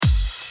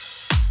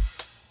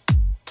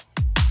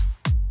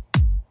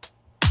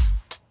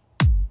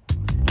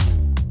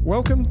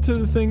Welcome to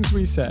The Things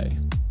We Say.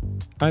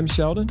 I'm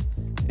Sheldon.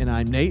 And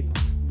I'm Nate.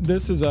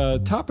 This is a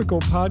topical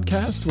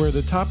podcast where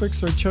the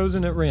topics are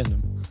chosen at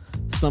random.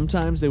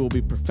 Sometimes they will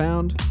be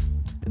profound,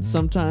 and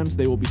sometimes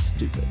they will be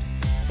stupid.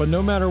 But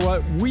no matter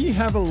what, we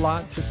have a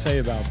lot to say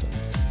about them.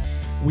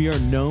 We are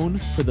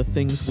known for the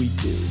things we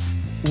do.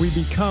 We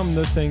become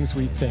the things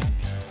we think.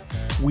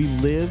 We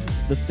live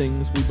the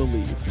things we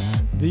believe.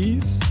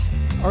 These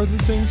are the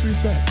things we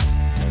say.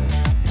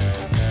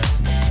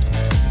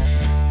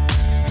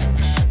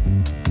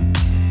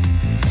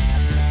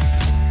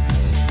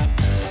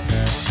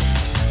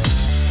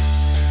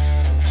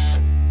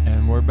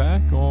 And we're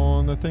back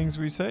on the things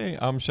we say.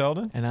 I'm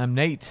Sheldon. And I'm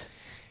Nate.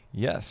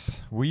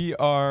 Yes, we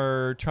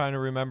are trying to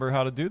remember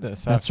how to do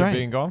this That's after right.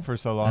 being gone for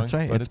so long. That's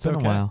right. But It's been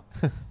okay. a while.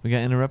 We got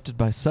interrupted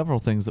by several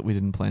things that we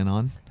didn't plan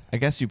on. I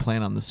guess you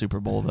plan on the Super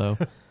Bowl, though.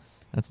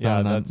 That's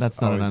not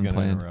that's not an always gonna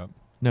unplanned. interrupt.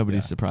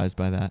 Nobody's Yeah. surprised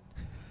by that.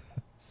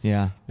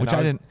 Yeah, And which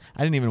I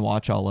didn't even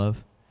watch all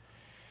of.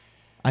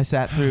 I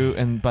sat through,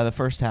 and by the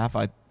first half,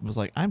 I was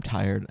like, I'm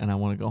tired, and I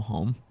want to go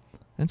home,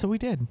 and so we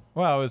did.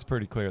 Well, it was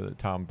pretty clear that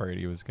Tom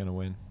Brady was going to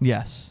win.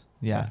 Yes.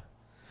 Yeah.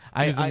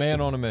 He was a man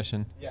on a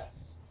mission. Yes.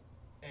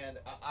 And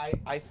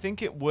I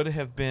think it would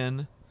have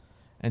been,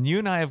 and you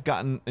and I have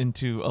gotten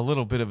into a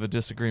little bit of a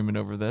disagreement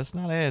over this.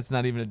 It's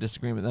not even a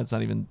disagreement.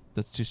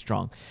 That's too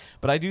strong.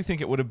 But I do think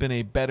it would have been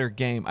a better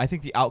game. I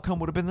think the outcome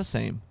would have been the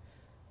same.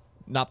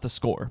 Not the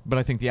score, but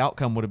I think the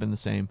outcome would have been the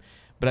same.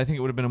 But I think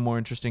it would have been a more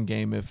interesting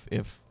game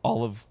if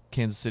all of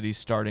Kansas City's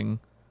starting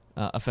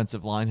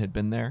offensive line had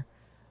been there.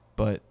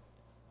 But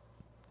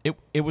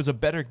it was a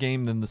better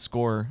game than the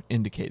score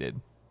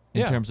indicated.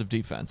 In terms of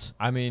defense.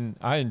 I mean,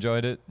 I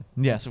enjoyed it.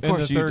 Yes, of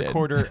course you did. In the third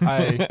quarter,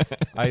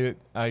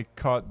 I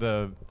caught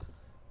the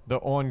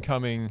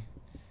oncoming,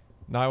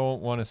 I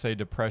won't want to say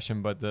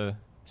depression, but the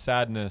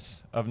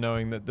sadness of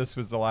knowing that this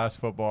was the last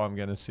football I'm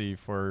going to see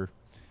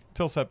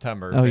till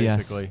September,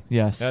 basically.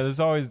 Yes. Yeah,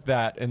 there's always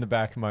that in the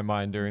back of my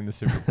mind during the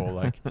Super Bowl,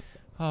 like,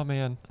 oh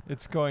man,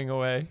 it's going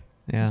away.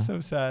 Yeah. I'm so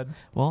sad.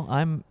 Well,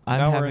 I'm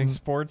now we're in having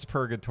sports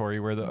purgatory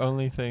where the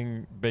only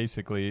thing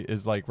basically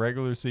is like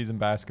regular season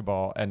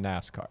basketball and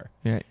NASCAR.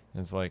 right,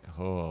 And it's like,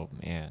 oh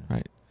man.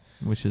 right,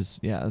 which is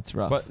that's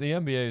rough. But the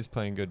NBA is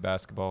playing good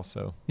basketball,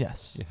 so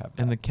yes, you have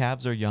and the that.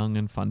 Cavs are young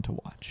and fun to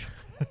watch.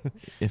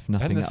 If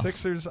nothing And the else.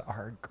 Sixers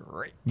are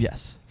great.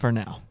 Yes, for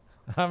now.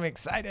 I'm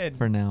excited.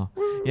 For now.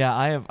 Yeah,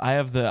 I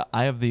have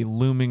the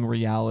looming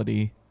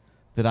reality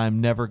that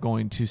I'm never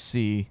going to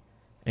see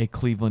a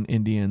Cleveland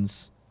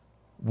Indians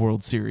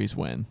World Series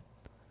win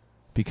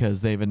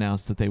because they've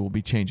announced that they will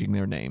be changing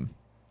their name.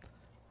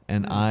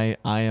 And I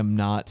am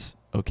not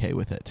okay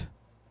with it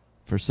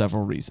for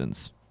several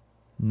reasons,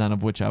 none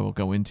of which I will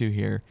go into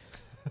here,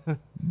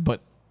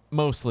 but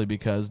mostly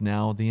because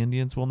now the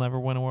Indians will never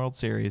win a World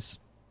Series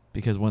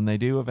because when they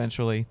do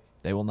eventually,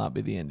 they will not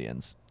be the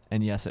Indians.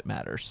 And yes, it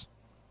matters.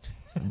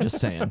 I'm just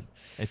saying.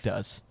 It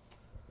does.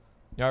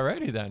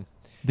 Alrighty then.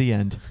 The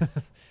end.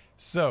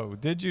 So,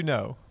 did you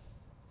know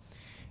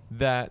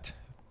that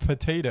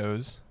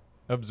potatoes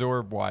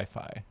absorb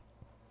Wi-Fi?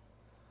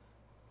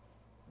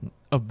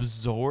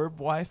 Absorb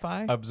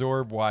Wi-Fi?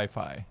 Absorb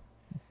Wi-Fi.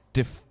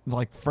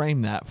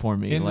 Frame that for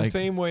me. In the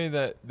same way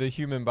that the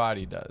human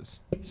body does.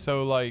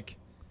 So, like,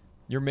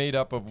 you're made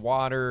up of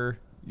water.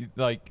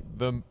 Like,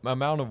 the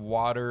amount of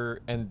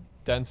water and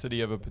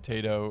density of a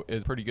potato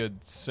is a pretty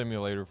good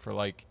simulator for,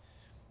 like,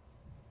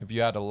 if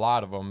you had a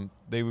lot of them,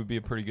 they would be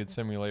a pretty good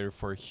simulator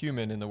for a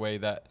human in the way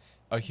that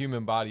a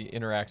human body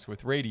interacts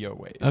with radio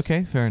waves.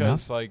 Okay, fair enough.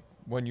 Because, like,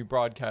 when you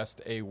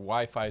broadcast a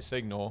Wi-Fi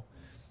signal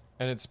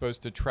and it's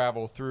supposed to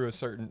travel through a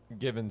certain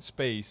given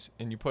space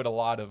and you put a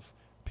lot of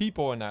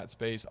people in that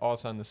space, all of a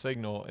sudden the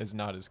signal is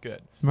not as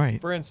good. Right.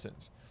 For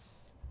instance,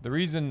 the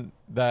reason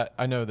that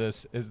I know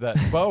this is that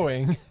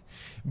Boeing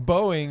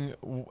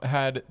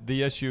had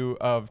the issue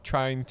of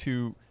trying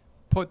to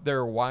put their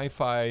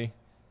Wi-Fi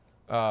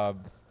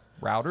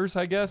routers,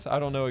 I guess. I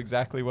don't know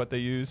exactly what they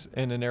use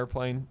in an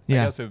airplane.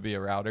 Yeah. I guess it would be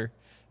a router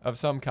of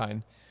some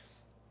kind,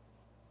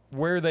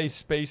 where they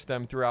space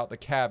them throughout the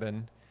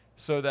cabin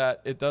so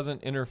that it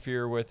doesn't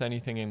interfere with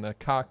anything in the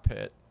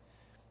cockpit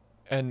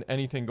and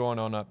anything going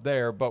on up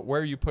there, but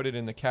where you put it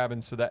in the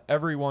cabin so that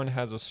everyone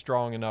has a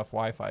strong enough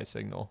Wi-Fi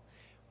signal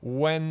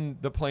when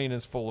the plane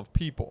is full of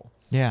people.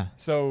 Yeah.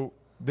 So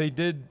they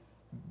did,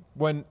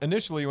 when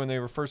they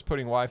were first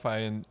putting Wi-Fi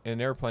in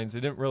airplanes,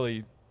 they didn't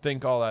really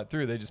think all that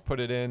through. They just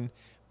put it in,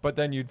 but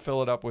then you'd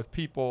fill it up with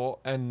people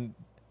and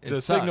the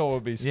signal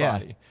would be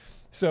spotty. Yeah.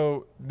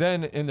 So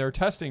then in their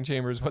testing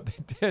chambers,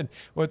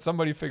 what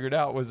somebody figured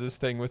out was this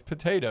thing with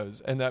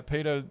potatoes, and that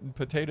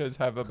potatoes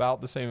have about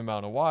the same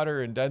amount of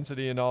water and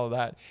density and all of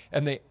that,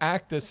 and they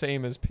act the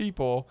same as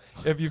people.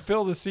 If you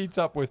fill the seats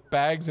up with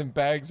bags and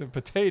bags of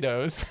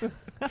potatoes,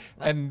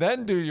 and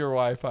then do your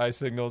Wi-Fi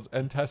signals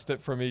and test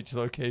it from each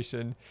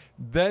location,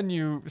 then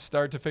you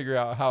start to figure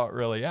out how it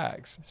really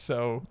acts.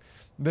 So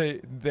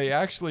they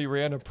actually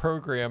ran a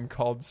program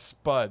called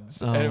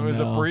SPUDS, and it was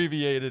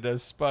abbreviated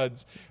as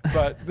SPUDS,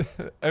 but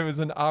it was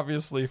an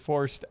obviously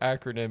forced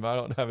acronym. I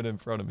don't have it in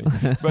front of me.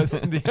 But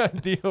the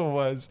idea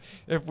was,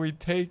 if we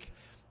take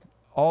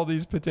all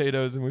these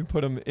potatoes and we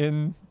put them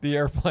in the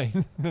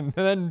airplane and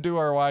then do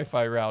our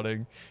Wi-Fi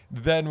routing,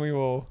 then we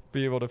will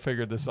be able to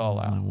figure this all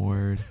out. My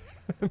word.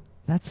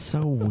 That's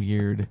so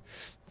weird.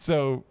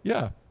 So,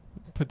 yeah,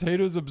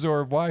 potatoes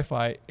absorb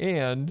Wi-Fi,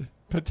 and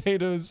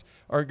potatoes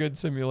are a good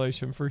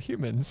simulation for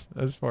humans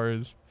as far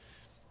as,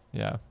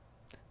 yeah.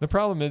 The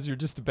problem is you're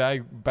just a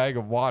bag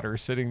of water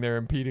sitting there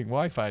impeding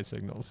Wi-Fi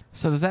signals.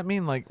 So does that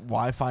mean like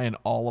Wi-Fi in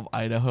all of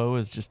Idaho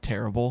is just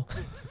terrible?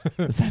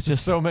 Is that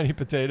just so many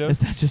potatoes? Is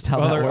that just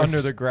how that they're works?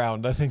 under the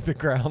ground. I think the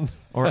ground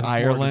or has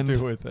Ireland more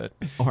to do with it.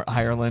 Or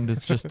Ireland,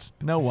 it's just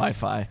no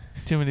Wi-Fi,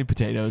 too many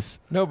potatoes.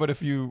 No, but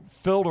if you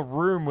filled a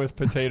room with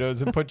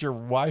potatoes and put your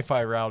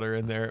Wi-Fi router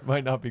in there, it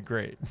might not be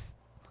great.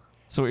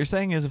 So what you're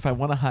saying is, if I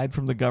want to hide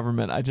from the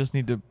government, I just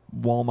need to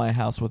wall my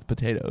house with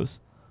potatoes.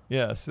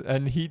 Yes,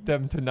 and heat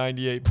them to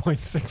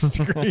 98.6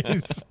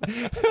 degrees.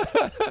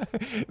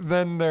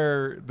 then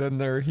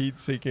their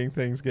heat-seeking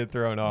things get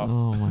thrown off.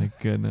 Oh my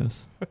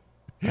goodness.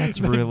 That's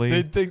really...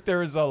 They'd think there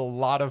was a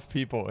lot of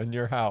people in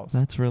your house.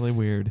 That's really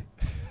weird.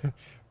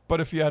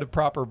 But if you had a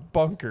proper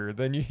bunker,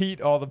 then you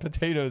heat all the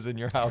potatoes in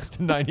your house to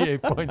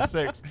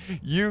 98.6.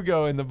 You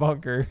go in the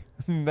bunker,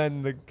 and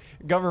then the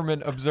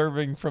government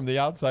observing from the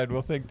outside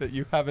will think that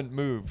you haven't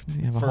moved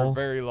for a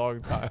very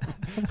long time.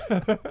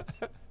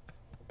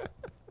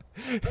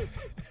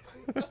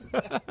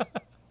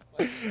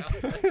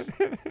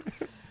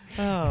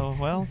 Oh,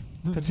 well,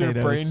 Does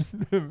potatoes.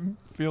 your brain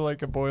feel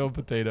like a boiled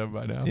potato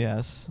by now?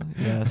 Yes.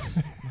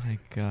 My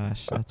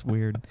gosh, that's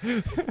weird.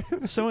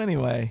 So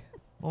anyway,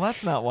 well,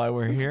 that's not why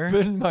we're here. It's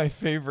been my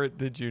favorite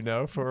Did You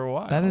Know for a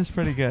while. That is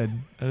pretty good.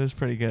 That is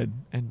pretty good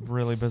and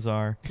really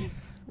bizarre.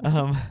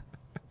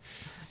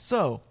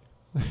 So,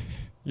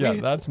 yeah,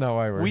 that's not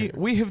why we're here.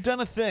 We have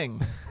done a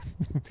thing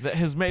that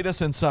has made us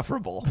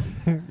insufferable.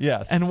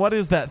 Yes. And what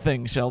is that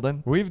thing,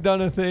 Sheldon? We've done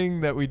a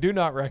thing that we do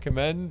not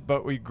recommend,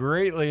 but we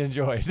greatly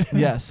enjoyed.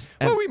 Yes.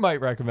 Well, we might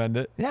recommend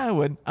it. Yeah, I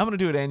would. I'm going to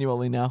do it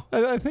annually now.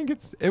 I think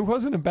it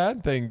wasn't a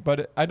bad thing,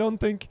 but I don't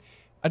think.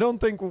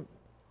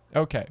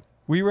 Okay,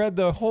 we read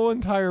the whole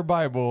entire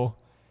Bible.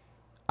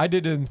 I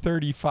did it in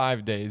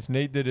 35 days.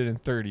 Nate did it in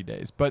 30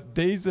 days. But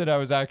days that I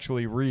was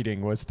actually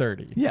reading was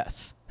 30.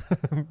 Yes.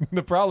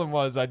 The problem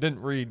was I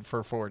didn't read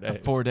for 4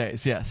 days. 4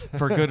 days, yes.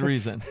 For good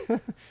reason.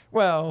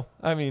 Well,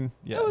 I mean,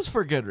 yes. It was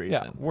for good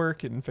reason. Yeah,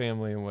 work and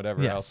family and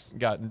whatever else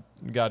got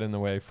in the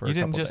way for You a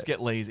couple didn't just days.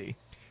 get lazy.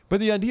 But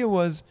the idea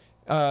was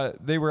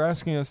they were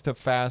asking us to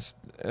fast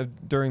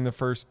during the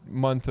first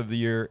month of the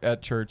year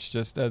at church,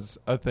 just as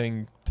a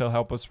thing to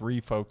help us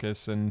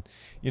refocus and,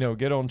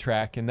 get on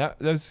track. And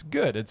that's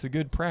good. It's a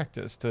good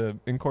practice to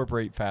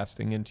incorporate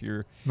fasting into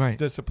your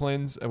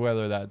disciplines,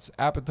 whether that's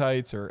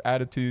appetites or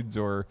attitudes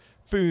or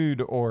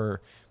food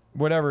or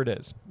whatever it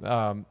is.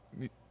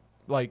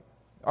 Like,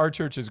 our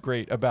church is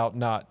great about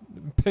not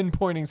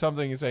pinpointing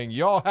something and saying,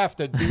 y'all have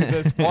to do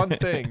this one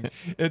thing.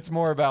 It's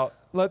more about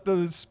let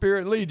the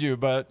Spirit lead you,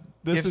 but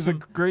this is a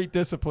great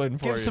discipline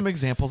for you. Give some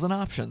examples and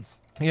options.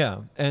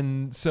 Yeah.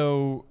 And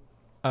so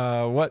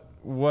what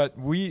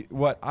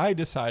I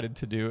decided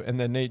to do, and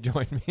then Nate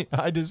joined me,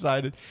 I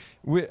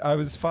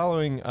was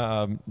following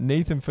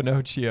Nathan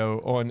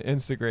Finocchio on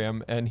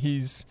Instagram, and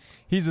he's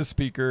a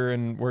speaker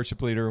and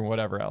worship leader and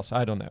whatever else.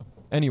 I don't know.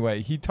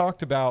 Anyway, he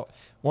talked about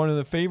one of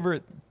the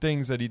favorite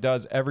things that he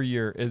does every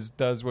year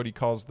does what he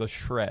calls the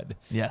shred.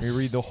 Yes.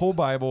 We read the whole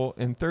Bible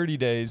in 30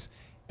 days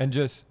and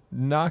just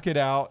knock it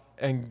out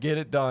and get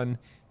it done.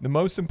 The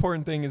most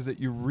important thing is that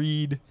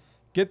you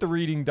get the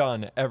reading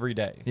done every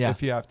day. Yeah.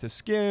 If you have to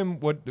skim,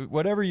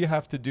 whatever you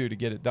have to do to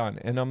get it done.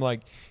 And I'm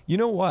like, you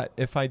know what?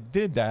 If I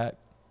did that,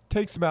 it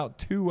takes about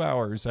 2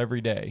 hours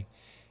every day.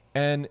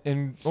 And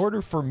in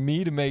order for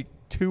me to make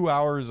 2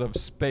 hours of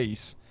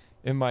space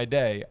in my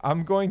day,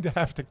 I'm going to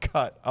have to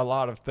cut a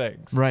lot of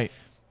things. Right.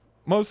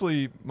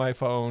 Mostly my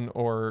phone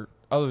or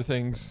other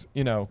things,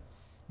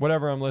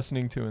 whatever I'm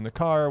listening to in the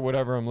car,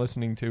 whatever I'm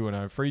listening to when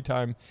I have free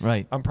time.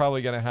 Right. I'm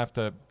probably going to have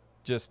to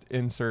just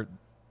insert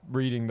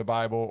reading the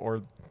Bible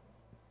or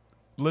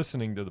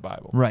listening to the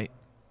Bible. Right.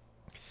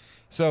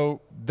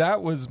 So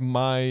that was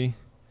my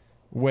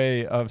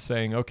way of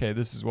saying, okay,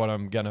 this is what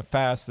I'm going to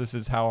fast. This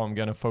is how I'm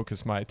going to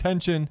focus my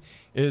attention,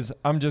 is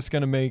I'm just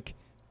going to make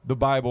the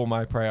Bible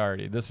my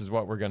priority. This is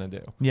what we're going to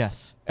do.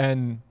 Yes.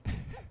 And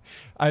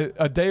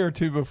a day or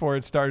two before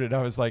it started,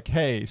 I was like,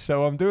 hey,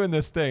 so I'm doing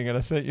this thing. And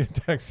I sent you a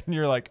text and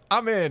you're like,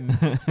 I'm in.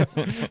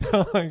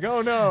 I'm like,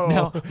 oh no.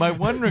 Now, my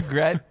one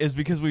regret is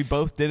because we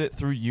both did it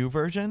through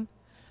YouVersion.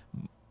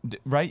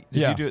 Right?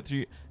 Did you do it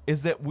through?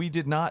 Is that we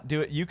did not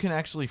do it. You can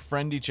actually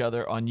friend each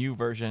other on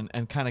YouVersion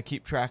and kind of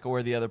keep track of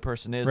where the other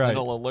person is. Right.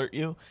 It'll alert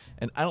you.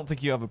 And I don't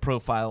think you have a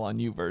profile on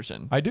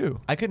YouVersion. I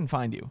do. I couldn't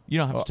find you. You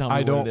don't have to tell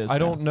me what it is. I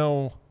don't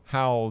know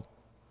how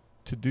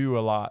to do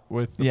a lot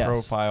with the Yes.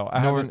 profile.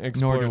 I Nor- haven't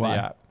explored the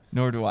app.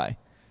 Nor do I.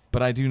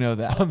 But I do know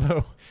that.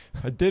 Although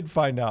I did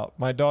find out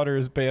my daughter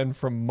is banned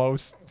from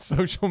most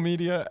social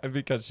media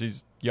because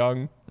she's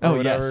young or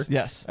whatever.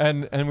 Yes.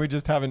 And we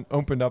just haven't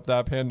opened up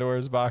that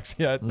Pandora's box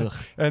yet. Ugh.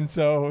 And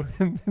so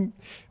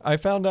I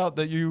found out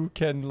that you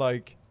can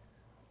like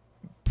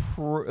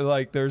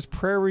there's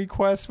prayer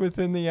requests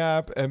within the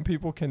app and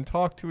people can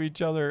talk to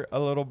each other a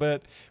little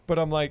bit. But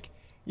I'm like,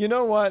 you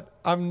know what?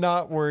 I'm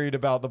not worried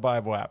about the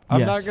Bible app.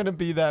 I'm not Yes. going to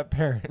be that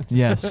parent.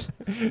 Yes.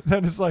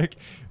 That is like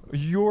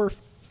your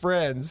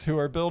friends who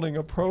are building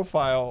a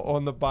profile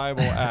on the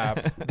Bible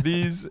app.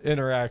 These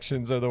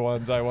interactions are the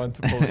ones I want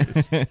to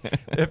police.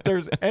 If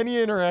there's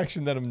any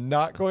interaction that I'm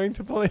not going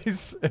to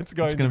police, it's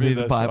going to be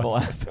the this Bible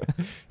one.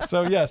 app.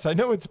 So yes, I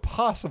know it's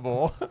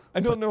possible.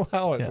 I don't know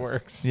how it Yes.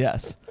 works.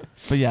 Yes.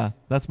 But yeah,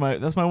 that's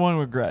my one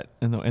regret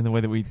in the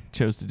way that we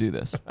chose to do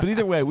this. But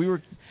either way, we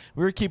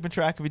were keeping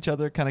track of each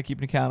other, kind of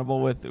keeping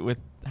accountable with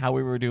how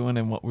we were doing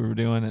and what we were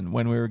doing and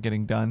when we were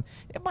getting done.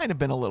 It might have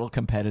been a little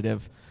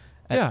competitive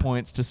at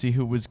points to see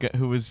who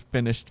was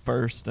finished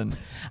first. And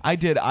I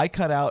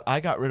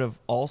got rid of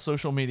all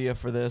social media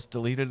for this,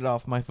 deleted it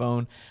off my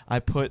phone. I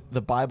put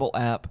the Bible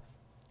app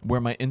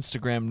where my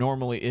Instagram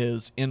normally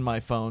is in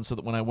my phone so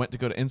that when I went to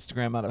go to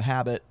Instagram out of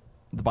habit,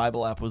 the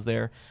Bible app was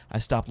there. I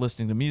stopped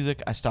listening to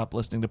music. I stopped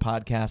listening to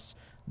podcasts.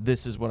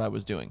 This is what I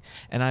was doing.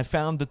 And I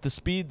found that the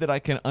speed that I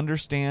can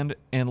understand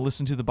and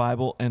listen to the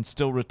Bible and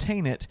still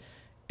retain it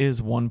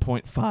is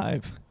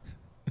 1.5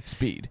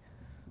 speed.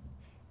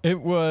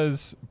 It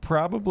was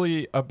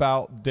probably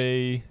about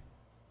day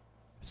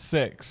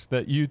 6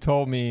 that you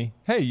told me,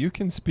 hey, you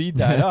can speed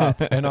that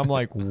up. And I'm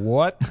like,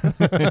 what?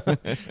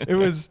 It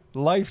was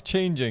life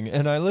changing.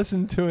 And I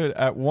listened to it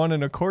at 1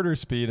 1/4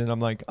 speed and I'm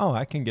like, oh,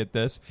 I can get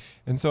this.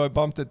 And so I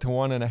bumped it to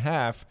 1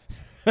 1/2.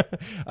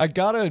 I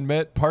gotta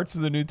admit, parts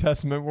of the New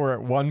Testament were at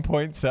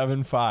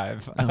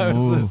 1.75. I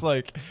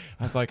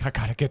was like, I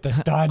gotta get this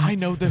done. I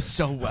know this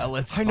so well.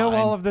 I know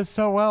all of this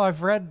so well.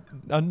 I've read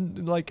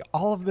like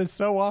all of this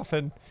so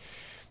often.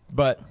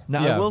 But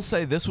now yeah. I will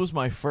say this was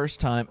my first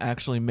time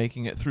actually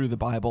making it through the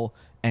Bible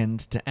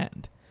end to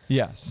end.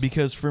 Yes.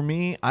 Because for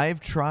me,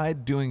 I've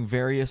tried doing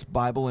various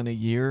Bible in a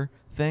year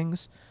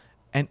things,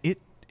 and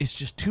it's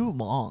just too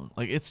long.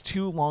 Like it's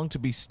too long to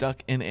be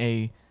stuck in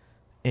a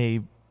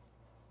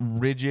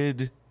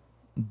rigid,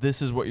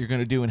 this is what you're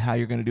going to do and how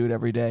you're going to do it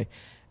every day.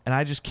 And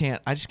I just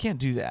can't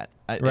do that.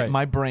 Right.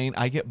 My brain,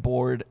 I get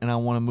bored and I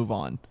want to move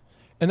on.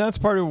 And that's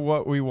part of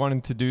what we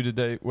wanted to do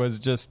today was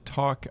just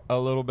talk a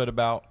little bit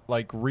about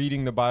like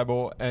reading the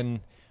Bible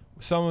and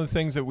some of the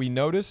things that we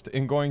noticed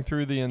in going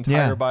through the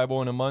entire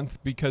Bible in a month,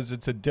 because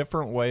it's a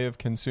different way of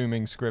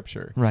consuming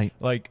scripture. Right.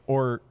 Like,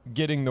 or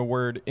getting the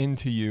word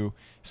into you.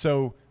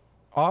 So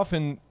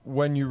often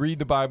when you read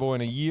the Bible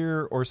in a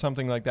year or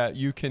something like that,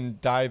 you can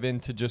dive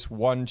into just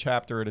one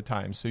chapter at a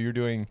time. So you're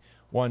doing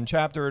one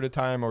chapter at a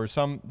time, or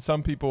some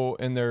people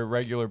in their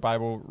regular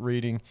Bible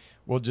reading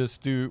will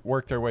just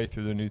work their way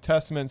through the New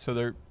Testament. So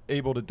they're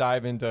able to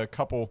dive into a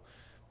couple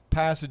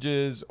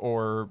passages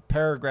or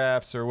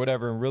paragraphs or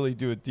whatever and really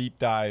do a deep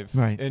dive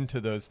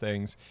into those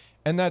things.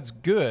 And that's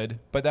good,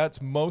 but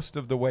that's most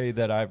of the way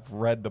that I've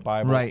read the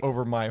Bible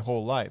over my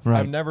whole life.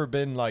 I've never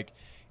been like,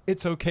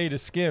 it's okay to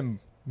skim,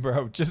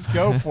 bro, just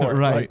go for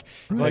it.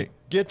 Like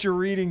get your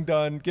reading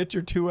done, get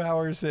your 2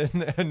 hours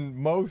in and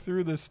mow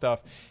through this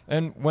stuff.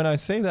 And when I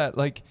say that,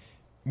 like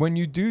when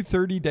you do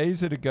 30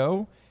 days at a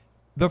go,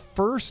 the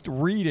first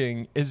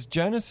reading is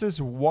Genesis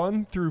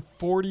 1 through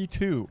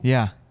 42.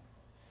 Yeah.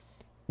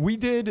 We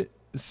did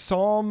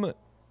Psalm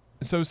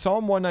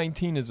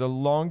 119 is the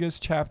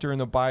longest chapter in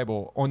the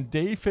Bible. On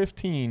day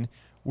 15,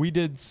 we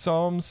did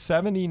Psalm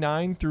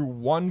 79 through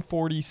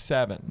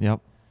 147. Yep.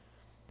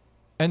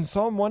 And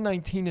Psalm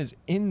 119 is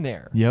in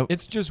there. Yep.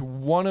 It's just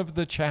one of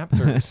the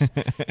chapters.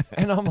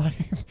 And I'm like,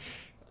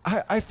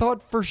 I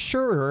thought for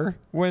sure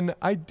when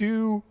I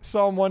do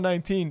Psalm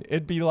 119,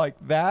 it'd be like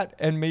that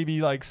and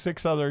maybe like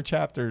 6 other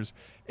chapters.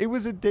 It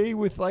was a day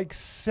with like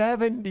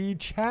 70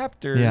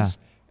 chapters. Yeah.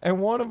 And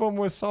one of them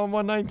was Psalm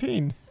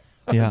 119.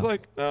 I was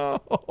like,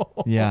 no.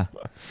 Yeah.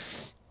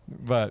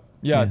 But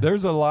yeah,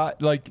 there's a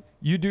lot. Like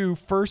you do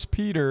 1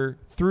 Peter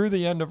through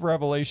the end of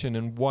Revelation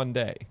in one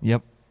day.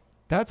 Yep.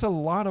 That's a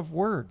lot of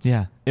words.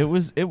 Yeah, it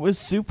was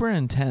super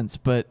intense,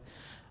 but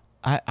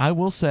I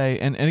will say,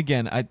 and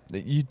again, I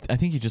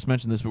think you just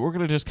mentioned this, but we're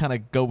gonna just kind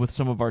of go with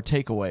some of our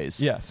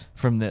takeaways.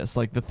 From this,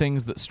 like the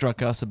things that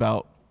struck us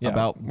about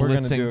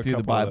blitzing through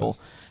the Bible.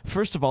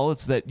 First of all,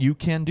 it's that you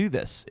can do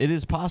this. It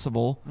is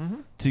possible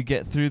to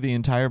get through the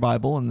entire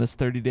Bible in this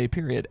 30-day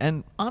period,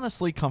 and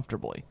honestly,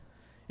 comfortably.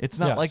 It's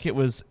not like it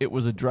was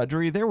a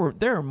drudgery.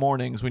 There are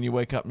mornings when you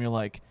wake up and you're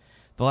like,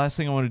 the last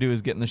thing I want to do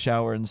is get in the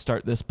shower and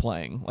start this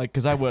playing. Like,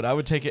 because I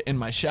would take it in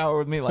my shower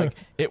with me. Like,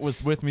 it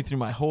was with me through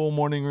my whole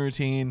morning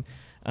routine.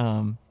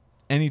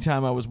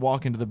 Anytime I was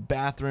walking to the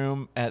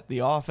bathroom at the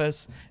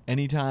office,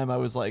 anytime I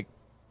was like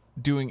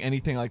doing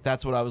anything, like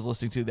that's what I was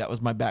listening to. That was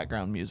my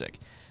background music,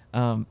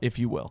 if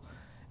you will.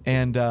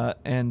 And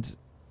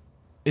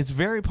it's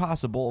very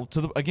possible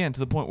to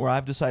the point where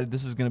I've decided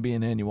this is going to be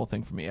an annual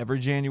thing for me. Every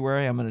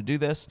January, I'm going to do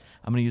this.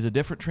 I'm going to use a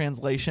different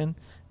translation,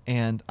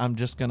 and I'm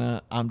just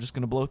gonna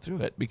blow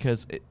through it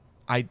because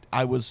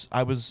I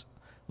was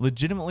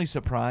legitimately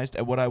surprised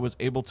at what I was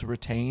able to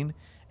retain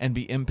and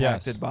be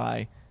impacted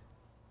by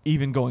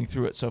even going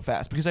through it so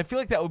fast. Because I feel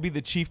like that would be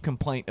the chief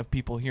complaint of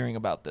people hearing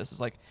about this. It's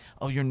like,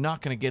 oh, you're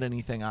not going to get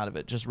anything out of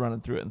it just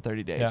running through it in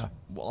 30 days. Yeah.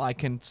 Well, I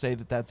can say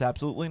that that's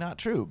absolutely not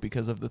true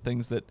because of the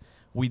things that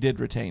we did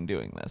retain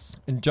doing this.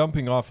 And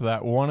jumping off of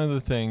that, one of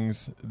the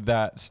things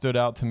that stood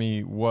out to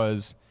me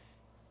was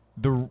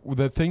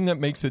the thing that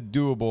makes it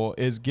doable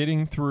is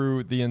getting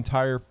through the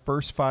entire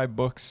first 5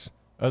 books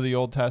of the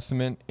Old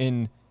Testament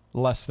in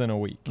less than a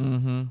week.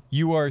 Mm-hmm.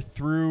 You are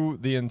through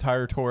the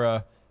entire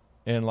Torah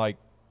in like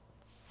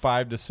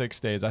 5 to 6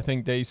 days. I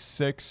think day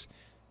six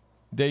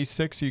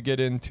you get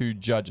into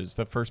Judges,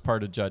 the first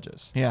part of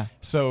Judges. Yeah.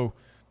 So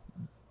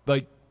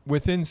like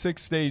within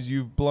 6 days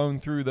you've blown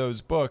through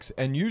those books,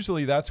 and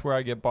usually that's where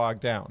I get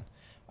bogged down.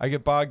 I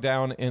get bogged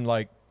down in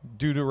like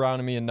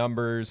Deuteronomy and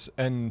Numbers,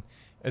 and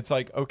it's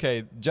like,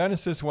 okay,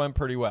 Genesis went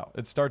pretty well.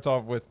 It starts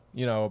off with,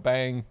 a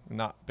bang,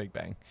 not big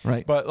bang.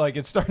 Right. But like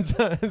it starts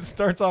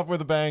off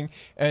with a bang,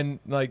 and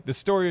like the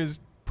story is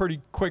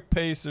pretty quick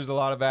paced. There's a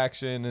lot of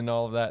action and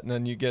all of that. And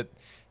then you get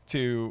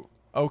to,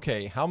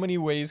 okay, how many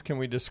ways can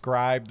we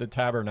describe the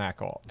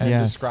tabernacle and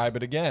describe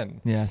it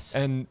again? Yes.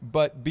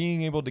 But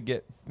being able to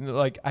get,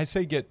 like I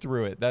say, get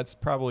through it, that's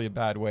probably a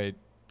bad way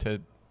to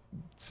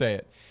say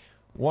it.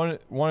 One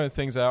of the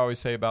things I always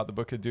say about the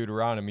book of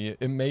Deuteronomy,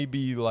 it may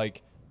be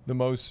like the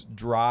most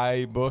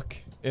dry book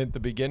at the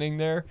beginning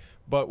there,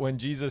 but when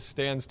Jesus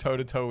stands toe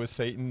to toe with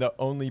Satan, the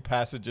only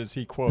passages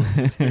he quotes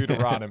is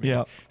Deuteronomy.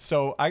 Yeah.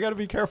 So I got to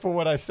be careful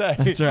what I say.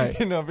 That's right.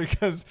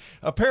 Because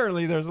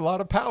apparently there's a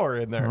lot of power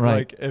in there.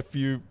 Right. Like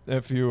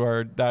if you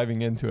are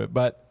diving into it.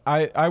 But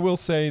I will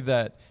say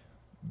that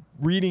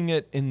reading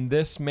it in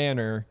this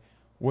manner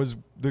was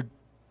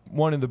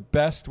one of the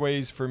best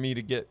ways for me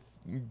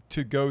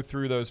to go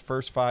through those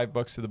first 5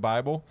 books of the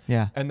Bible.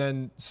 Yeah. And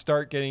then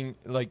start getting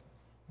like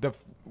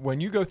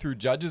when you go through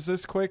Judges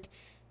this quick,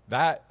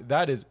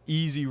 that is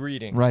easy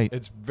reading. Right.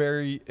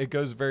 It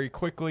goes very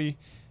quickly.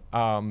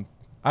 I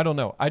don't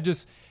know.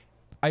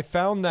 I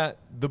found that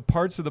the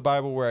parts of the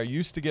Bible where I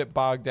used to get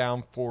bogged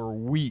down for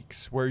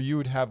weeks, where you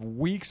would have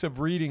weeks of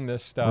reading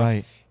this stuff,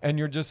 right, and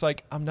you're just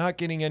like, I'm not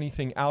getting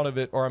anything out of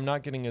it, or I'm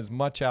not getting as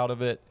much out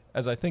of it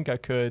as I think I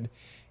could,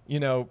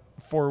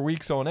 for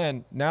weeks on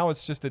end. Now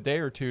it's just a day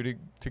or two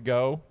to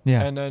go,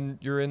 and then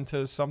you're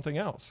into something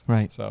else.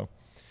 Right. So,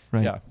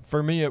 right. yeah,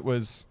 for me that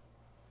was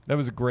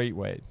a great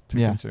way to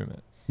consume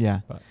it.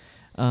 Yeah. But.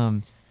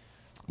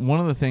 One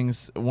of the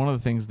things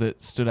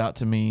that stood out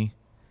to me,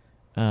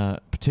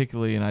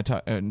 particularly,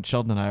 and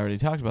Sheldon and I already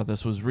talked about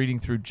this, was reading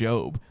through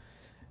Job,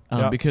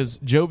 because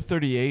Job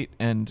 38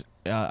 and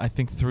I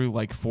think through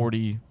like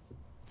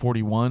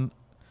 41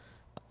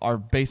 are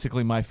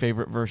basically my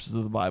favorite verses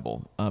of the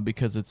Bible,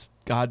 because it's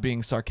God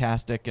being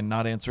sarcastic and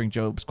not answering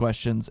Job's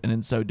questions, and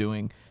in so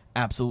doing,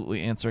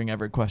 absolutely answering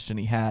every question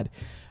he had.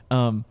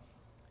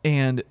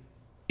 And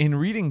in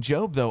reading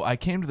Job, though, I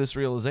came to this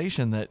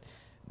realization that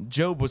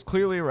Job was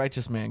clearly a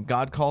righteous man.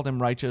 God called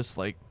him righteous,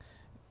 like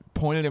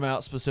pointed him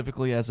out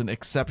specifically as an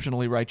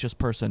exceptionally righteous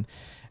person.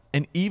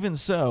 And even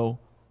so,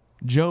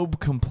 Job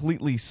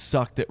completely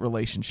sucked at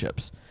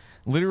relationships.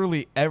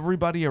 Literally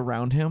everybody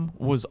around him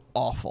was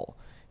awful.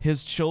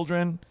 His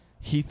children,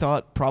 he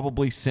thought,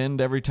 probably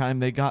sinned every time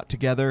they got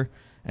together,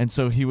 and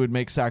so he would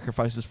make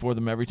sacrifices for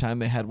them every time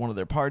they had one of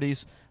their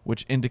parties,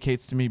 which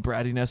indicates to me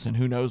brattiness and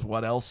who knows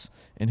what else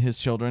in his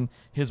children.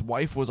 His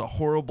wife was a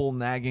horrible,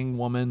 nagging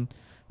woman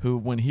who,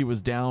 when he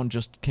was down,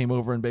 just came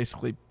over and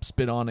basically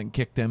spit on and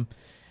kicked him.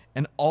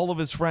 And all of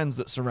his friends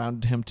that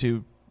surrounded him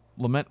to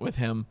lament with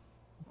him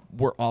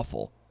were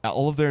awful.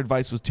 All of their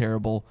advice was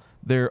terrible.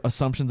 Their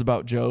assumptions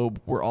about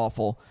Job were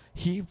awful.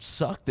 He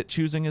sucked at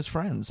choosing his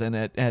friends and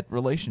at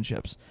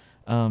relationships.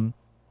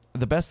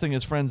 The best thing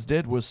his friends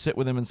did was sit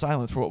with him in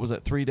silence for,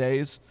 3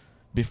 days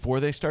before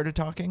they started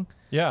talking?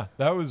 Yeah,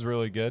 that was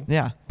really good.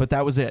 Yeah, but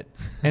that was it.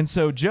 And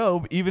so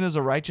Job, even as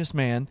a righteous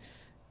man,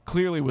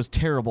 clearly was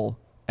terrible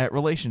at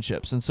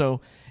relationships. And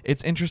so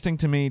it's interesting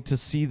to me to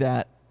see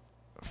that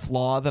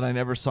flaw that I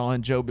never saw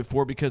in Job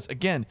before, because,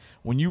 again,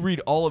 when you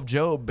read all of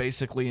Job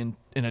basically in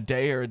a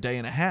day or a day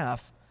and a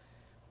half,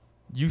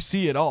 you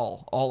see it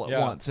all at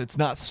once. It's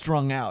not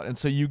strung out. And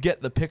so you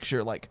get the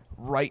picture like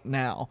right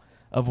now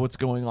of what's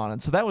going on.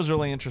 And so that was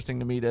really interesting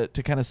to me to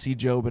kind of see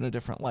Job in a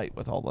different light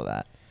with all of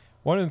that.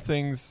 One of the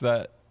things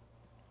that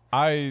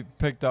I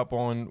picked up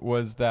on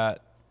was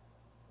that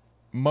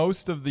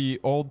most of the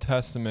Old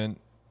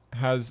Testament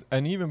has,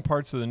 and even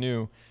parts of the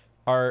New,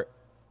 are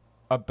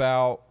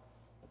about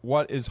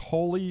what is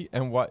holy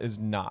and what is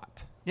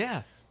not.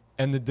 Yeah.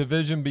 And the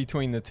division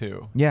between the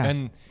two. Yeah.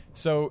 And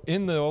so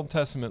in the Old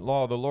Testament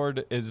law, the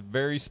Lord is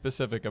very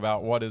specific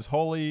about what is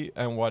holy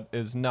and what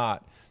is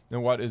not,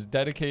 and what is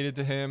dedicated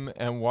to him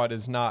and what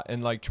is not,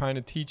 and like trying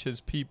to teach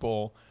his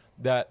people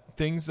that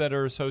things that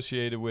are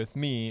associated with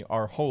me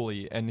are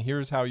holy, and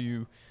here's how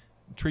you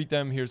treat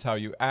them, here's how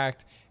you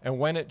act. And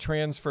when it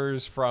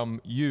transfers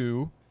from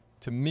you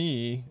to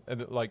me,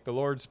 like the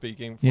Lord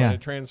speaking, when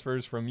it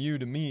transfers from you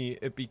to me,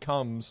 it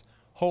becomes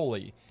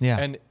holy. Yeah.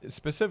 And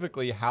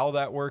specifically how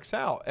that works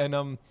out.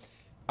 And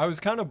I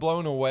was kind of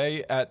blown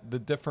away at the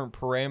different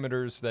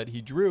parameters that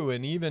he drew.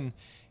 And even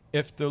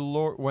if the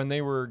Lord, when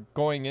they were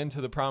going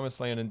into the promised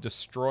land and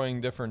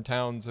destroying different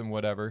towns and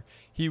whatever,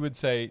 he would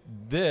say,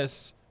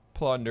 this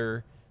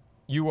plunder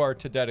you are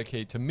to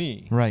dedicate to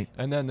me. Right.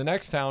 And then the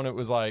next town, it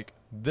was like,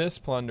 this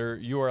plunder,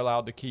 you are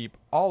allowed to keep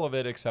all of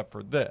it except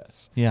for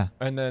this. Yeah.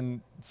 And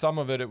then some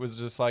of it was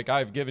just like,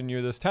 I've given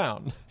you this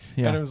town.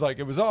 Yeah. And it was like,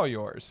 it was all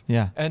yours.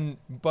 Yeah.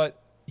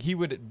 But he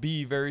would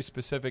be very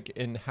specific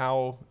in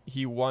how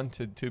he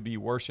wanted to be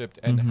worshiped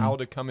and how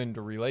to come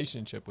into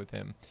relationship with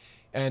him.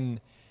 And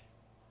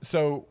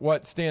so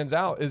what stands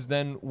out is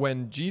then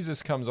when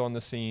Jesus comes on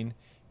the scene,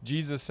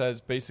 Jesus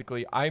says,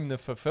 basically, I'm the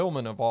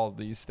fulfillment of all of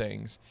these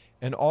things.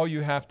 And all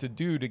you have to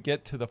do to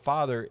get to the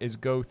Father is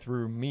go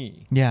through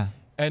me. Yeah.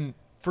 And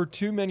for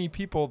too many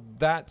people,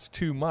 that's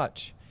too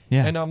much.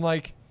 Yeah. And I'm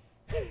like,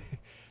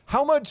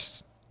 how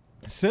much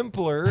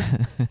simpler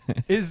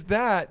is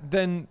that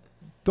than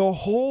the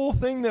whole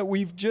thing that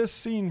we've just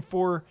seen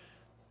for,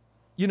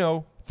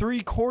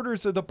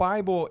 3/4 of the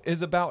Bible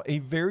is about a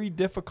very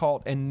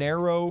difficult and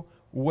narrow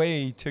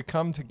way to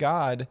come to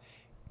God,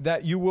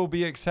 that you will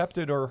be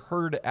accepted or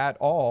heard at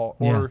all,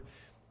 or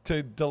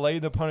to delay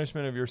the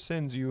punishment of your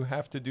sins, you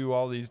have to do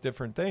all these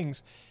different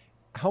things.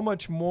 How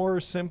much more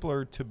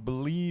simpler to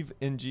believe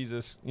in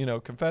Jesus,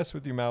 confess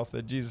with your mouth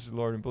that Jesus is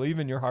Lord and believe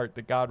in your heart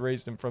that God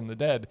raised him from the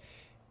dead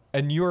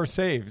and you're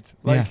saved.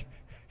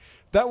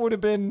 That would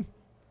have been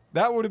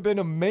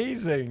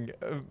amazing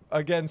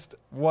against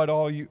what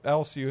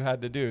else you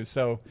had to do.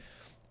 So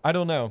I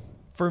don't know.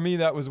 For me,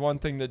 that was one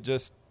thing that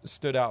just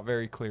stood out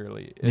very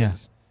clearly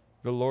is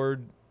the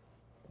Lord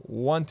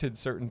wanted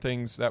certain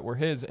things that were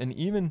his. And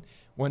even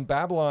when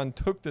Babylon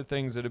took the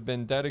things that had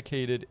been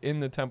dedicated in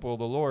the temple of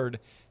the Lord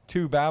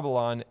to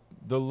Babylon,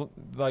 the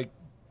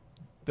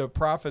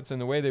prophets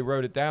and the way they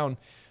wrote it down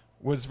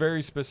was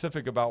very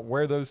specific about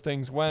where those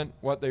things went,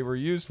 what they were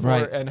used for,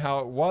 and how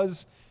it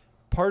was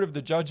part of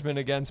the judgment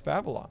against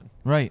Babylon.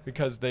 Right.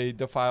 Because they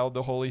defiled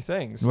the holy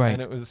things. Right.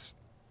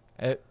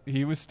 And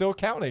he was still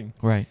counting.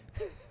 Right.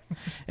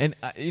 And,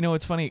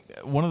 it's funny.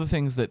 One of the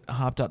things that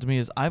hopped out to me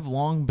is I've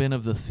long been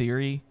of the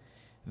theory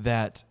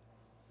that,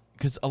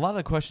 because a lot of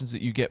the questions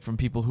that you get from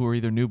people who are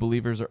either new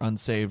believers or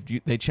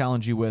unsaved, they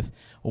challenge you with,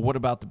 well, what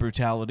about the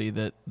brutality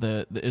that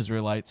the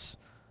Israelites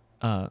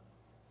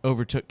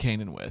overtook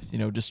Canaan with,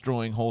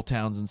 destroying whole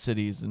towns and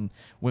cities and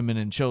women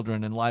and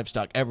children and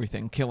livestock,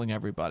 everything, killing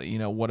everybody.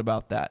 What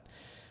about that?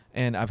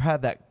 And I've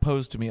had that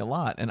posed to me a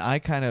lot. And I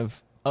kind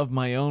of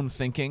my own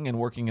thinking and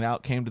working it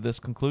out, came to this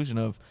conclusion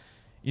of,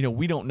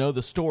 we don't know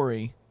the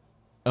story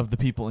of the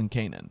people in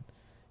Canaan.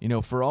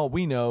 For all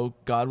we know,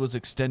 God was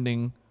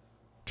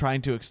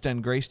trying to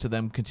extend grace to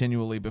them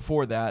continually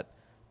before that,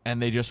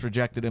 and they just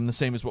rejected him, the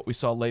same as what we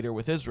saw later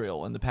with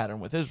Israel and the pattern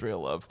with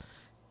Israel of,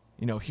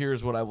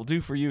 here's what I will do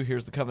for you,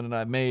 here's the covenant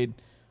I've made,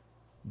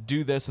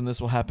 do this and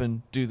this will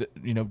happen,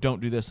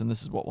 don't do this and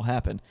this is what will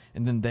happen.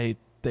 And then they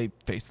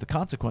face the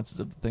consequences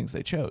of the things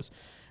they chose.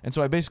 And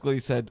so I basically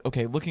said,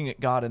 okay, looking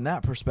at God in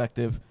that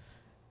perspective,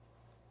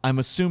 I'm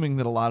assuming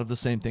that a lot of the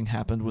same thing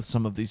happened with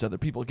some of these other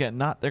people. Again,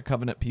 not their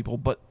covenant people,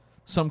 but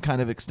some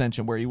kind of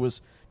extension where he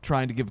was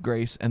trying to give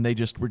grace and they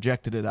just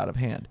rejected it out of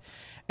hand.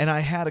 And I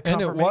had a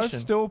confirmation. And it was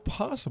still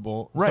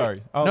possible. Right.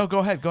 Sorry. No, go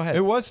ahead.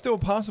 It was still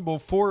possible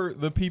for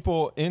the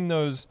people in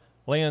those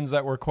lands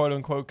that were quote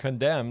unquote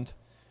condemned,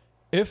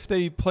 if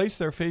they placed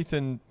their faith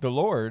in the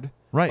Lord.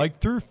 Right. Like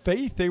through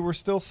faith, they were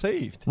still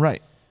saved.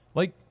 Right.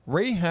 Like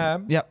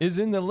Rahab is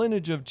in the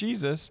lineage of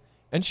Jesus,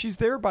 and she's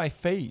there by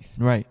faith.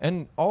 Right.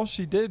 And all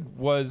she did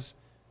was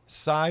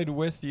side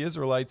with the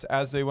Israelites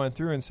as they went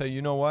through and say,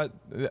 you know what?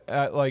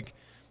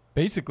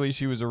 Basically,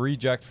 she was a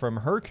reject from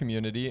her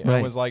community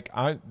and was like,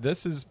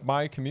 this is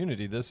my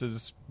community. This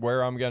is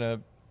where I'm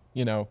going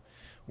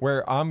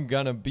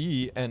to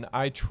be, and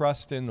I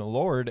trust in the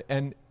Lord.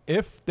 And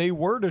if they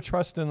were to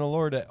trust in the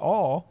Lord at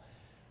all,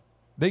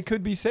 they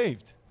could be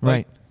saved.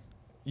 Right.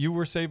 You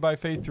were saved by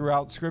faith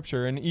throughout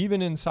Scripture. And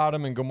even in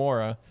Sodom and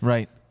Gomorrah,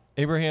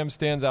 Abraham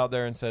stands out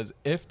there and says,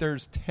 if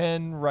there's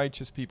 10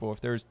 righteous people, if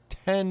there's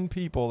 10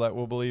 people that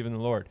will believe in the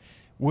Lord,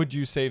 would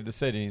you save the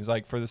city? And he's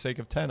like, for the sake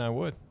of 10, I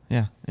would.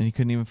 Yeah, and he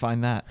couldn't even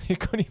find that. He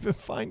couldn't even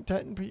find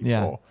 10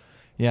 people.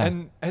 Yeah.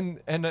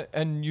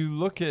 And you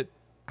look at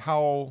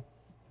how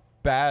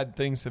bad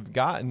things have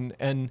gotten,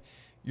 and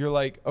you're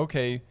like,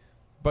 okay,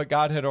 but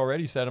God had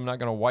already said, I'm not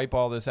going to wipe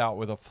all this out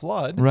with a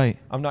flood. Right.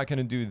 I'm not going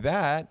to do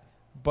that.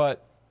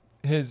 But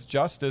his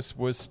justice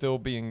was still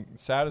being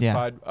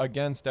satisfied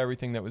against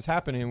everything that was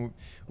happening.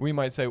 We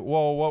might say,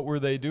 well, what were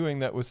they doing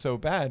that was so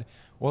bad?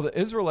 Well, the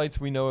Israelites,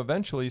 we know,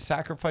 eventually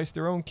sacrificed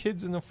their own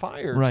kids in the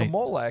fire to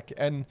Molech,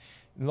 and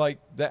like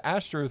the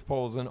Ashtoreth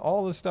poles and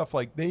all this stuff.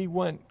 Like they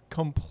went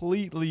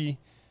completely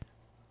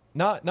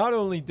not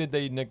only did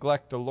they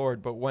neglect the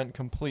Lord, but went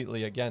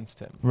completely against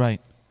him.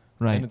 Right.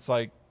 And it's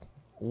like,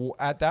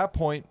 at that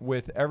point,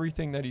 with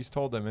everything that he's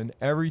told them and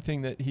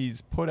everything that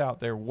he's put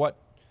out there, what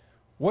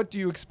do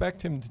you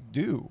expect him to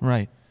do?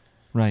 Right.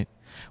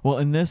 Well,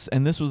 and this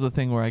was the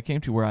thing where I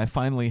came to where I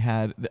finally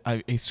had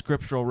a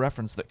scriptural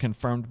reference that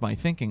confirmed my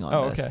thinking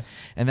on this. Okay.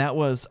 And that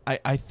was,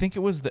 I think it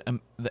was the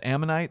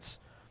Ammonites,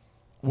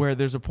 where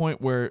there's a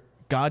point where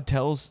God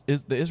tells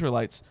the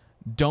Israelites,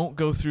 don't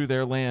go through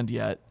their land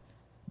yet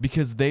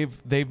because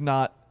they've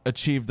not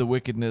achieved the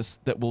wickedness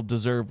that will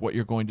deserve what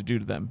you're going to do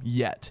to them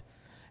yet.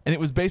 And it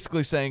was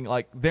basically saying,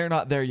 like, they're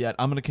not there yet.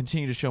 I'm going to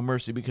continue to show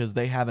mercy because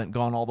they haven't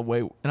gone all the way.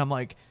 And I'm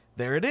like,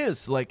 there it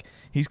is. Like,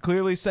 he's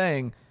clearly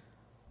saying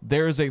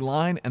there is a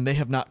line and they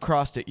have not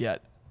crossed it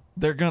yet.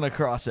 They're going to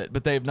cross it,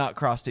 but they have not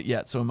crossed it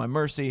yet. So in my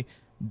mercy,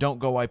 don't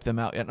go wipe them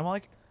out yet. And I'm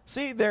like,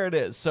 see, there it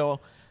is. So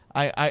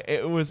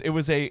it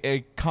was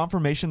a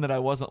confirmation that I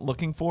wasn't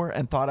looking for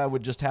and thought I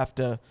would just have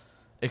to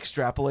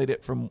extrapolate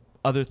it from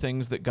other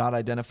things that God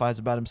identifies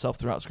about himself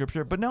throughout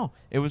scripture. But no,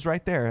 it was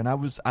right there. And I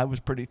was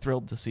pretty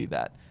thrilled to see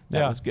that.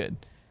 That was good.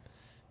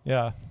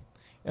 Yeah.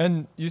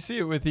 And you see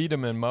it with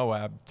Edom and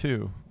Moab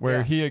too,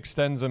 where he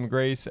extends them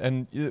grace.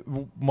 And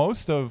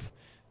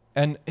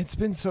and it's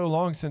been so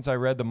long since I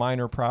read the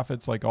minor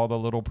prophets, like all the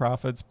little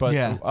prophets, but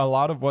a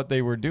lot of what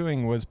they were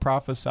doing was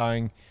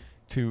prophesying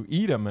to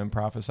Edom and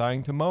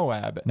prophesying to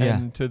Moab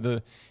and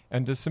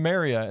to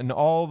Samaria and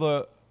all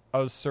the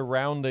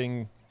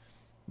surrounding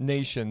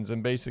nations,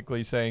 and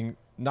basically saying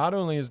not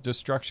only is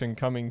destruction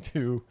coming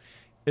to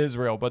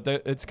Israel, but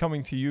it's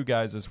coming to you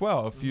guys as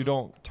well if you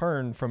don't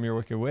turn from your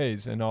wicked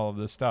ways and all of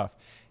this stuff.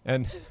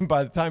 And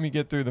by the time you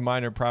get through the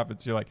minor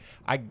prophets, you're like,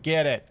 I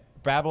get it.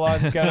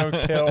 Babylon's going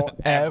to kill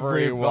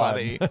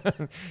everybody.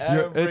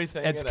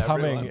 Everything. It's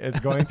coming. Everyone. It's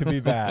going to be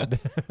bad.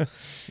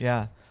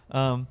 Yeah.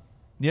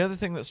 The other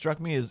thing that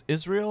struck me is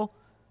Israel,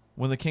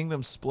 when the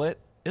kingdom split,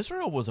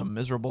 Israel was a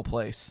miserable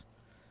place.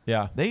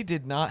 Yeah. They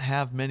did not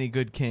have many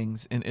good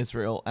kings in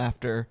Israel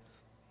after.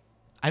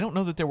 I don't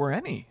know that there were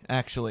any,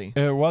 actually.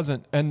 It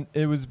wasn't. And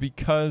it was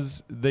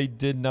because they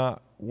did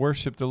not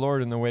worship the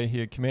Lord in the way he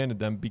had commanded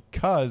them,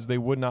 because they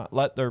would not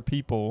let their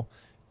people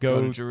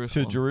go to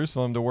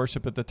Jerusalem to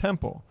worship at the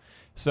temple.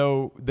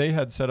 So they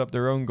had set up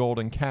their own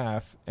golden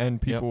calf,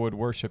 and people would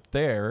worship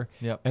there.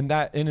 Yep. And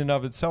that in and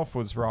of itself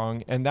was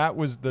wrong. And that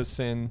was the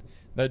sin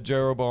that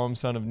Jeroboam,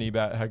 son of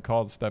Nebat, had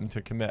caused them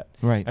to commit.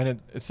 Right. And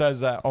it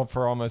says that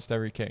for almost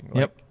every king.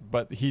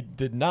 But he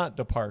did not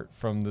depart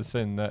from the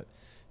sin that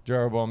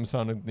Jeroboam,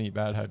 son of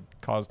Nebat, had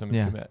caused him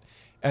to commit.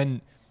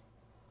 And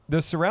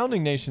the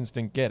surrounding nations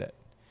didn't get it,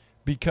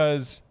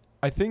 because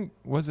I think,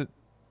 was it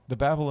the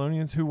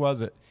Babylonians? Who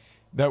was it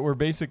that were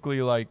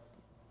basically like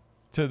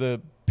to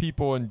the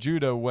people in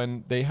Judah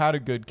when they had a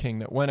good king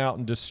that went out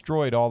and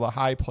destroyed all the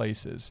high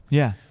places?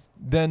 Yeah.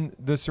 Then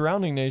the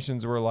surrounding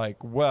nations were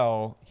like,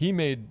 well, he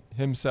made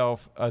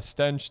himself a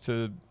stench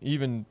to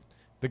even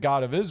the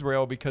God of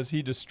Israel because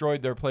he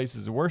destroyed their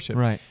places of worship.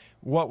 Right.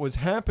 What was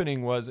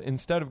happening was,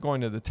 instead of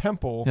going to the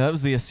temple... Yeah, that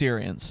was the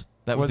Assyrians.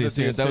 That was the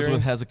Assyrians. That was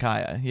with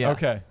Hezekiah. Yeah.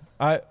 Okay.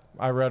 I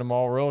read them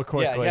all real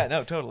quickly. Yeah,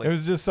 no, totally. It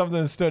was just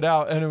something that stood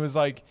out, and it was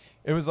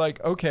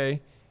like,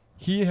 okay,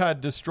 he had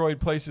destroyed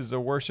places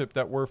of worship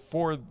that were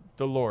for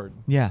the Lord.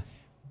 Yeah.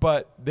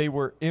 But they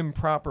were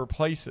improper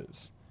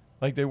places.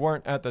 Like, they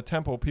weren't at the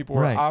temple. People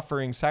were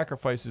offering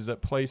sacrifices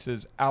at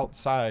places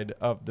outside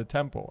of the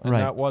temple. And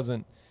that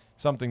wasn't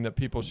something that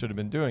people should have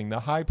been doing.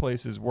 The high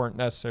places weren't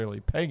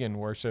necessarily pagan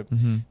worship.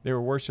 Mm-hmm. They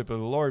were worship of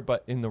the Lord,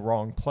 but in the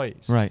wrong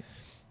place. Right.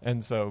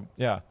 And so,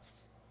 yeah.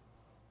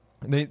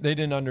 They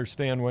didn't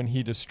understand when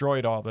he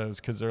destroyed all those,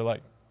 because they're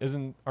like,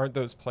 aren't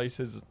those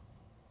places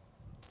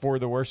for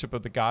the worship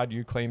of the God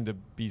you claim to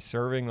be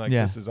serving? Like,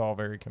 this is all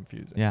very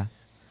confusing. Yeah.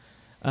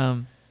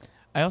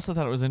 I also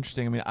thought it was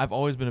interesting. I mean, I've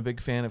always been a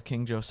big fan of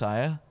King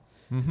Josiah,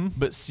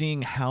 but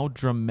seeing how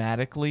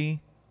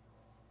dramatically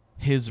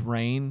his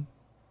reign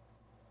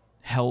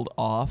held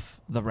off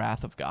the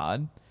wrath of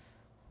God,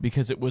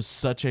 because it was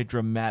such a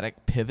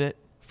dramatic pivot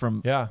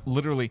from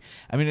literally.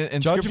 I mean,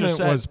 and judgment Scripture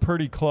said, was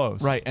pretty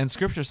close, right? And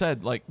Scripture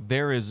said, like,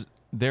 there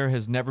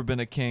has never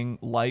been a king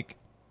like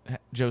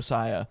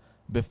Josiah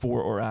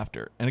before or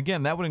after. And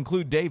again, that would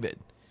include David,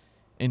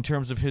 in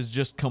terms of his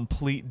just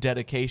complete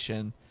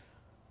dedication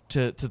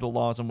to the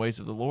laws and ways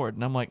of the Lord.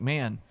 And I'm like,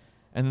 man.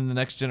 And then the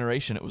next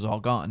generation, it was all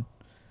gone.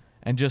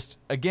 And just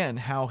again,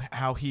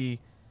 how he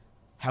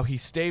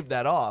staved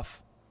that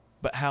off,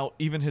 but how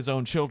even his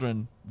own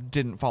children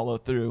didn't follow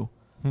through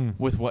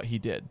with what he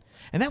did.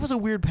 And that was a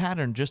weird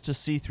pattern just to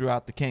see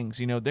throughout the kings.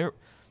 You know, there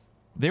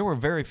were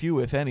very few,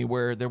 if any,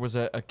 where there was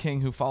a king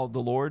who followed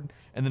the Lord,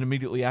 and then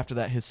immediately after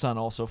that, his son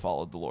also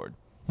followed the Lord.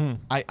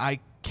 I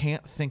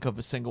can't think of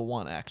a single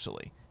one,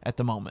 actually, at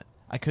the moment.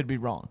 I could be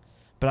wrong,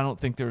 but I don't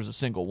think there was a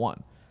single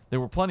one. There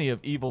were plenty of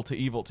evil to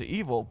evil to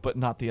evil, but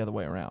not the other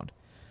way around.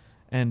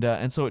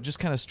 And so it just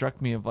kind of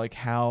struck me of like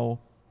how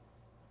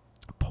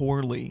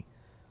poorly,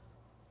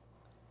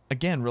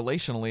 again,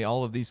 relationally,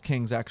 all of these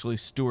kings actually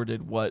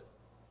stewarded what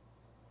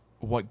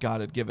what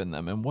God had given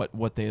them and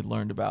what they had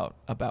learned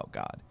about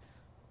God.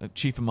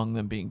 Chief among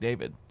them being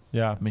David.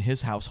 Yeah. I mean,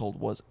 his household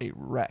was a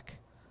wreck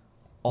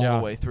all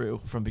the way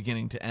through from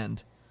beginning to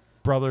end.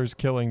 Brothers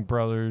killing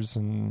brothers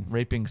and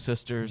raping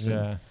sisters.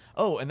 Yeah.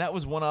 And that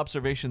was one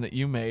observation that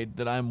you made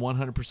that I'm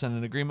 100%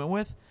 in agreement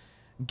with.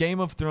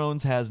 Game of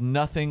Thrones has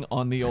nothing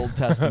on the Old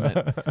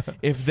Testament.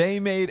 If they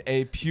made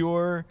a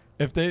pure...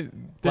 If they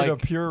did a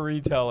pure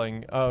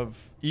retelling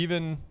of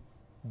even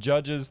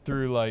Judges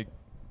through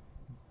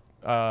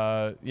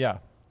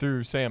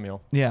through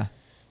Samuel. Yeah.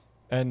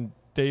 And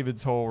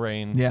David's whole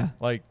reign. Yeah.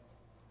 Like,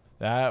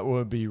 that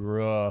would be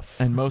rough.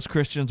 And most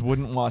Christians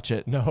wouldn't watch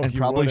it. No, and you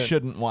probably wouldn't.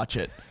 shouldn't watch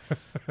it.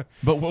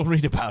 But we'll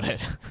read about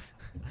it.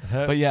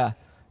 But yeah,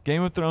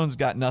 Game of Thrones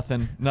got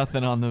nothing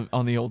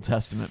on the Old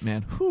Testament,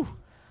 man. Whew.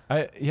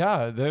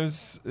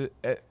 There's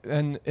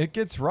and it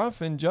gets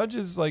rough in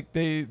Judges. Like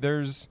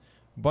there's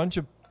a bunch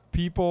of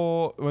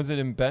people. Was it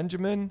in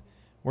Benjamin,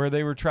 where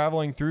they were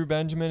traveling through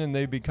Benjamin and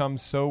they become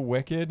so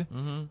wicked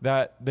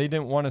that they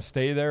didn't want to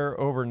stay there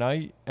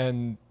overnight,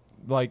 and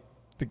like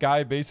the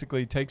guy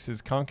basically takes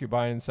his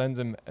concubine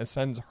and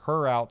sends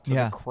her out to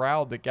the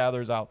crowd that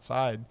gathers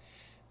outside,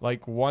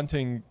 like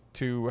wanting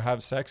to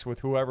have sex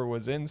with whoever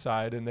was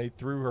inside, and they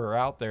threw her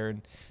out there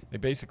and they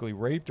basically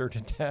raped her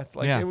to death.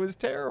 Like it was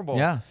terrible.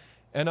 Yeah.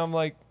 And I'm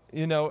like,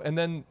 and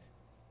then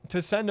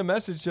to send a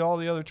message to all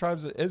the other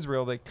tribes of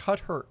Israel, they cut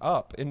her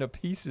up into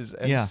pieces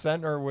and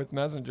sent her with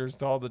messengers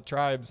to all the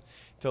tribes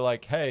to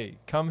like, hey,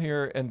 come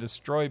here and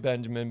destroy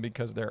Benjamin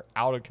because they're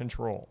out of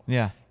control.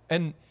 Yeah.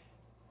 And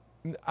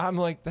I'm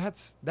like,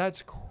 that's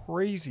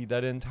crazy.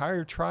 That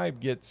entire tribe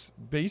gets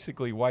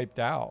basically wiped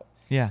out.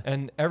 Yeah.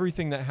 And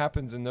everything that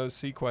happens in those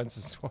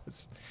sequences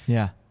was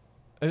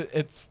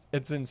it's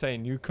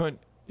insane. You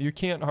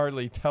can't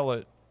hardly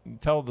tell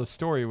the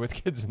story with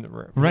kids in the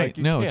room. Right. Like,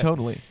 you No, can't.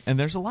 totally. And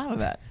there's a lot of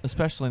that,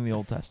 especially in the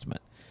Old Testament.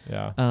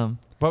 Yeah.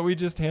 But we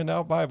just hand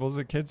out Bibles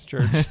at kids'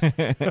 church.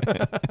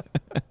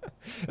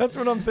 That's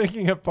what I'm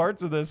thinking of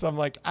parts of this. I'm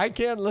like, I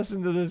can't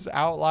listen to this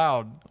out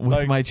loud.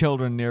 With my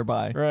children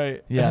nearby.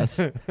 Right. Yes.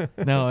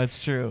 No,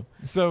 it's true.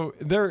 So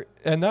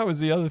and that was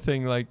the other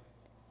thing, like,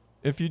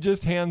 if you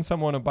just hand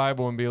someone a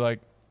Bible and be like,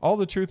 all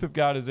the truth of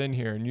God is in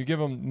here, and you give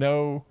them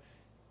no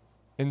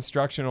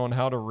instruction on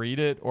how to read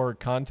it or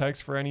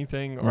context for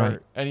anything or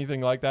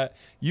anything like that,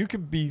 you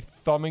could be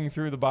thumbing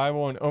through the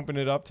Bible and open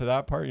it up to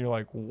that part, and you're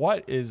like,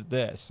 what is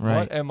this?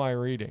 Right. What am I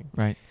reading?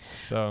 Right.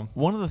 So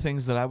one of the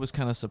things that I was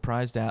kind of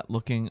surprised at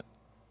looking,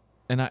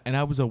 and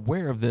I was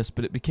aware of this,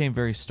 but it became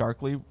very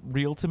starkly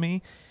real to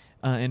me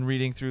in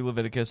reading through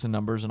Leviticus and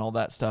Numbers and all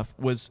that stuff,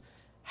 was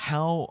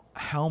how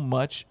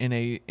much in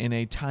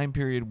a time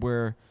period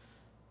where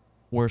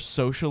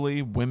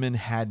socially women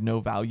had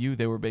no value,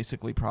 they were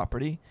basically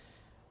property,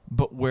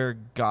 but where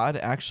God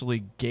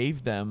actually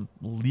gave them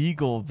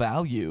legal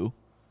value,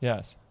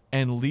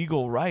 and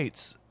legal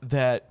rights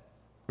that,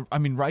 I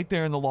mean, right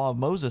there in the law of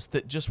Moses,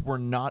 that just were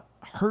not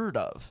heard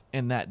of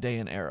in that day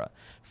and era,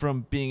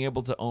 from being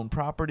able to own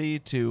property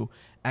to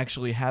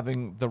actually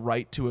having the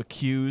right to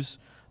accuse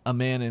a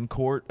man in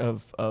court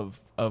of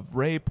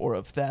rape or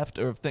of theft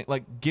or of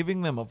like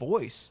giving them a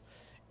voice.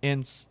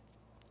 And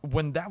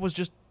when that was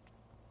just,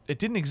 it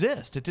didn't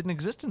exist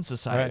in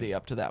society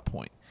up to that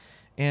point.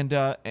 And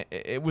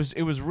it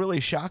was really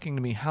shocking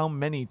to me how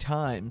many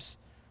times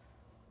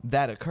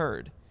that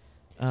occurred.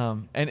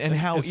 And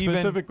how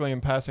specifically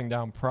in passing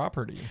down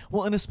property.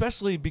 Well, and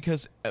especially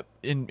because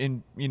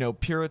in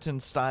Puritan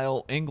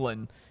style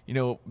England,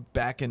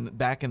 back in the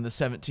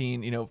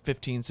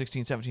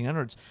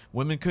 1700s,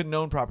 women couldn't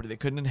own property, they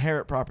couldn't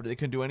inherit property, they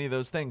couldn't do any of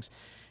those things.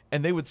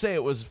 And they would say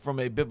it was from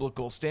a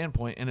biblical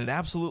standpoint, and it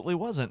absolutely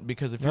wasn't,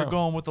 because if you're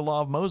going with the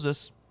law of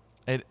Moses,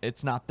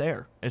 it's not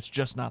there. It's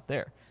just not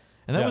there.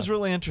 And that was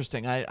really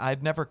interesting.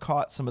 I'd never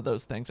caught some of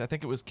those things. I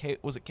think it was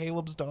it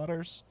Caleb's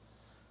daughters?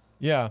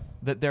 Yeah.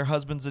 That their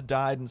husbands had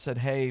died and said,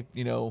 hey,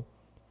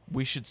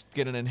 we should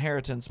get an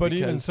inheritance. But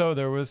even so,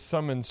 there was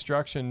some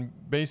instruction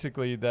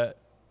basically that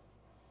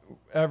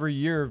every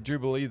year of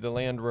Jubilee, the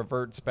land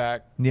reverts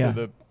back to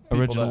the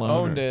people original that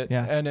owned owner. it.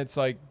 Yeah. And it's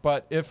like,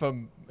 but if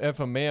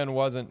a man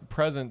wasn't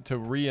present to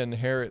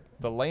re-inherit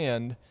the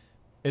land,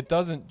 it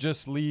doesn't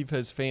just leave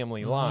his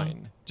family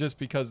line just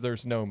because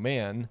there's no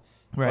man.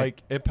 Right.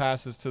 Like, it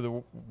passes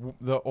to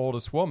the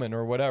oldest woman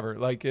or whatever.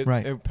 Like,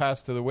 it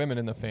passed to the women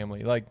in the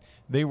family. Like,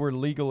 they were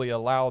legally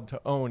allowed to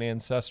own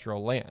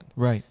ancestral land.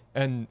 Right.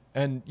 And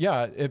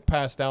yeah, it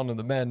passed down to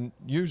the men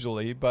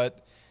usually,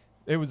 but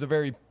it was a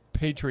very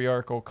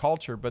patriarchal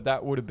culture. But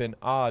that would have been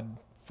odd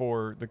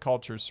for the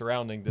culture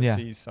surrounding to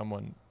see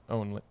someone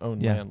own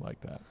land like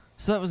that.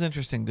 So that was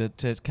interesting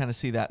to kind of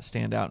see that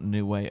stand out in a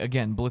new way.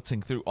 Again,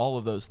 blitzing through all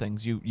of those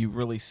things, you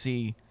really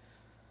see...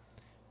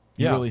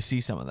 You really see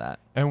some of that.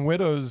 And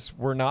widows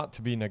were not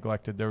to be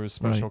neglected. There was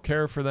special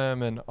care for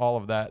them and all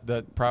of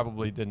that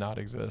probably did not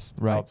exist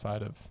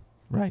outside of.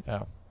 Right.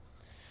 Yeah.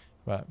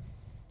 But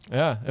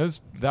yeah,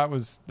 that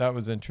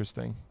was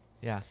interesting.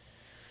 Yeah.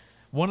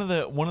 One of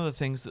the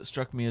things that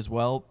struck me as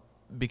well,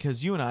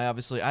 because you and I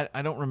obviously,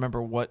 I don't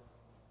remember what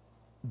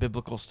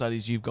biblical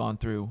studies you've gone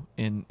through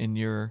in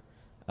your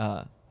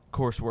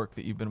coursework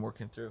that you've been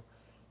working through.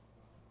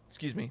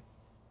 Excuse me.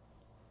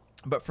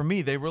 But for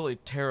me, they really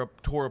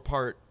tore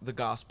apart the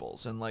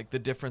Gospels and like the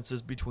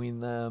differences between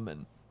them,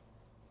 and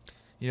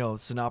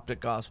synoptic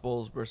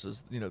Gospels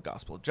versus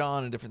Gospel of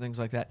John and different things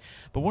like that.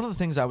 But one of the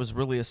things I was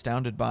really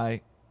astounded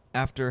by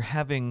after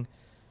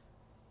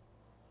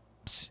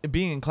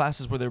being in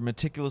classes where they're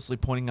meticulously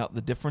pointing out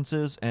the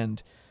differences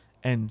and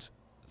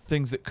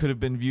things that could have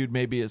been viewed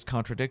maybe as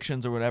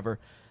contradictions or whatever,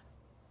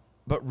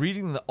 but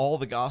reading all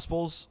the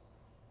Gospels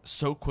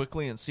so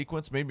quickly in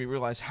sequence made me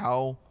realize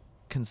how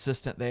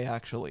consistent they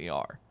actually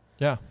are.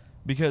 Yeah.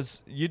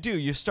 Because when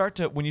you start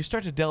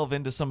to delve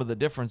into some of the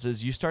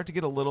differences, you start to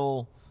get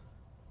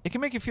it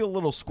can make you feel a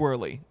little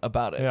squirrely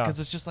about it. Yeah. Because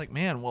it's just like,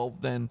 man, well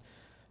then,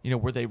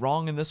 were they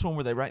wrong in this one?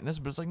 Were they right in this?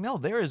 But it's like, no,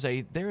 there is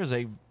a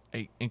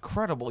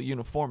incredible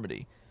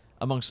uniformity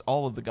amongst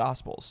all of the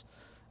Gospels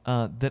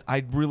that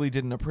I really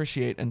didn't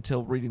appreciate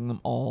until reading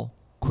them all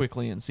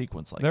quickly in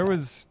sequence like that. There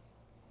was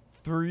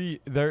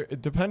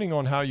depending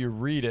on how you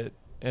read it,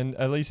 and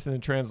at least in the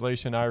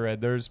translation I read,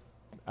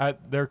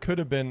 there could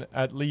have been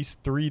at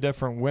least 3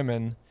 different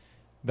women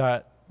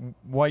that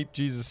wiped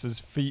Jesus's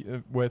feet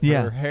with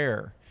her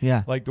hair.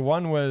 Yeah. Like the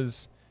one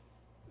was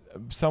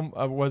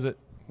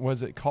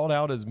was it called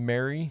out as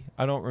Mary?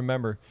 I don't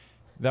remember.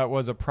 That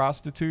was a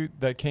prostitute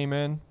that came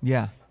in.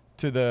 Yeah.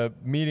 To the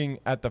meeting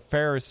at the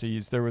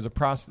Pharisees. There was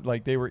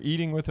they were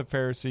eating with the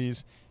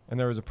Pharisees, and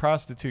there was a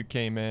prostitute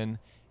came in,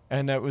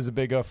 and that was a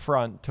big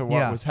affront to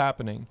what was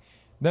happening.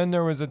 Then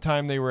there was a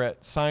time they were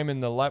at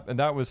Simon the leper, and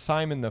that was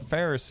Simon the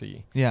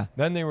Pharisee. Yeah.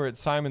 Then they were at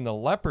Simon the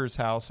leper's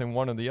house in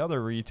one of the other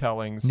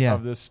retellings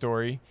of this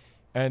story,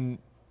 and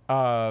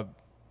a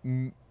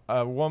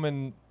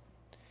woman.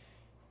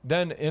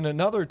 Then in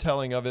another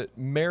telling of it,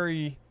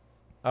 Mary,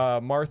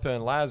 Martha,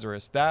 and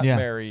Lazarus.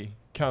 Mary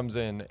comes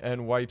in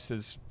and wipes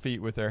his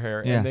feet with their hair,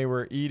 and they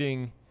were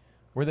eating.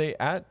 Were they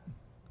at?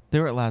 They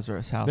were at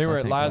Lazarus' house. They were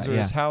at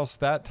Lazarus' house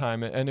that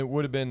time, and it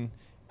would have been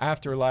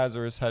after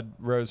Lazarus had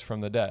rose from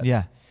the dead.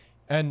 Yeah.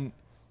 And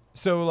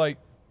so,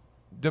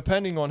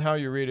 depending on how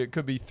you read it,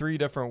 could be 3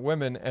 different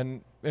women,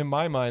 and in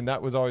my mind,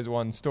 that was always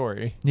one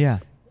story. Yeah.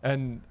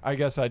 And I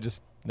guess I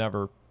just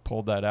never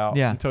pulled that out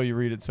until you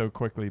read it so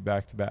quickly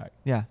back to back.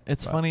 Yeah.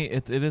 It's funny.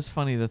 It is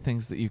funny the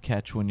things that you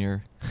catch when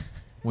you're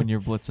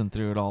blitzing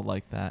through it all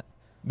like that.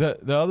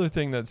 The other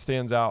thing that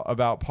stands out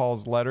about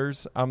Paul's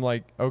letters, I'm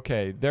like,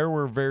 okay, there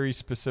were very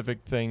specific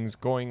things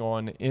going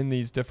on in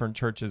these different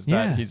churches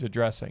that he's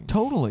addressing.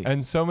 Totally.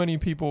 And so many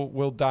people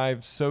will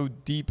dive so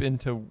deep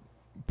into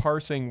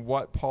parsing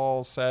what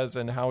Paul says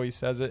and how he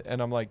says it.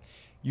 And I'm like,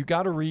 you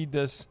got to read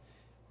this.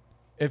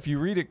 If you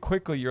read it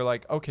quickly, you're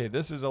like, okay,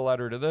 this is a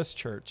letter to this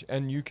church.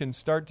 And you can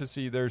start to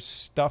see there's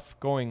stuff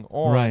going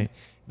on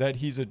that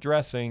he's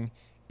addressing.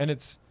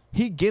 And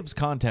he gives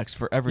context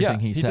for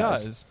everything he says.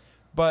 He does.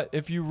 But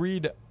if you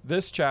read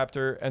this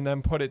chapter and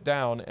then put it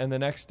down, and the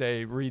next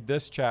day read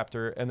this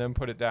chapter and then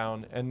put it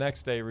down, and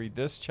next day read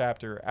this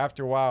chapter,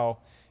 after a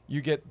while, you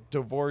get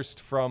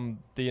divorced from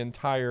the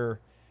entire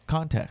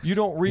context. You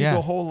don't read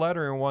the whole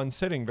letter in one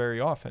sitting very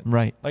often.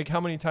 Right. Like how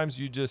many times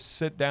you just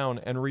sit down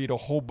and read a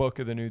whole book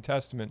of the New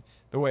Testament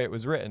the way it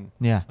was written.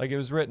 Yeah. Like it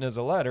was written as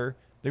a letter.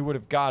 They would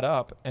have got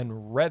up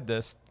and read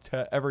this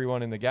to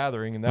everyone in the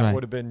gathering, and that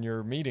would have been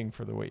your meeting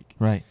for the week.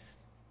 Right.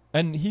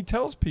 And he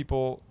tells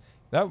people...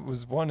 That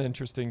was one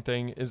interesting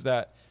thing, is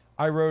that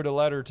I wrote a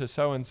letter to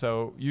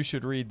so-and-so. You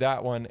should read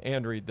that one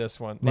and read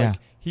this one. Like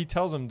he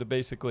tells them to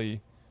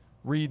basically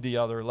read the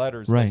other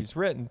letters that he's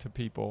written to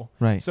people.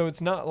 Right. So it's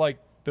not like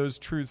those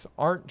truths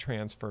aren't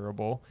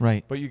transferable.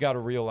 Right. But you got to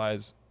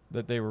realize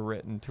that they were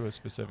written to a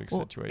specific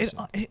situation.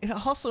 It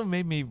also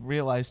made me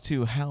realize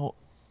too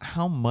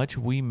how much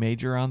we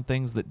major on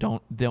things that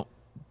don't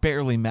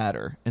barely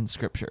matter in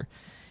Scripture.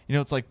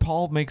 It's like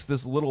Paul makes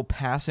this little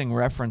passing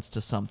reference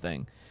to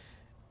something.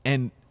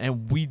 And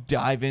we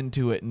dive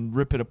into it and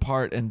rip it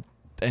apart and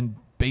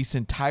base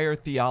entire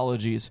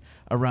theologies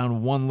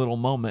around one little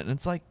moment. And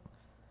it's like,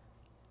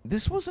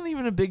 this wasn't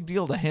even a big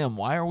deal to him.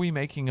 Why are we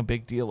making a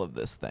big deal of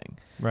this thing?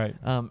 Right.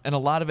 And a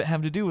lot of it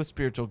have to do with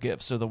spiritual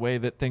gifts or the way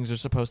that things are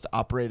supposed to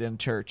operate in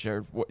church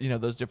or,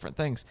 those different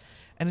things.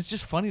 And it's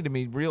just funny to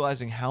me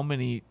realizing how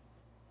many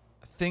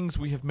things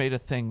we have made a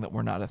thing that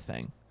were not a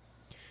thing.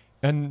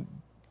 And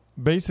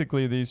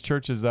basically these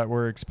churches that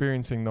were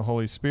experiencing the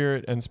Holy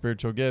Spirit and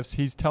spiritual gifts,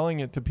 he's telling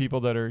it to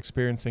people that are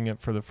experiencing it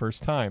for the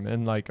first time.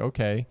 And like,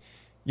 okay,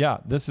 yeah,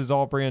 this is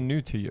all brand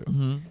new to you.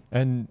 Mm-hmm.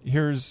 And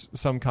here's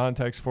some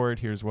context for it.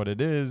 Here's what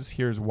it is.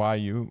 Here's why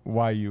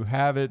you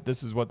have it.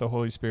 This is what the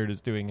Holy Spirit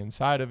is doing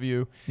inside of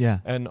you. Yeah.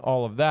 And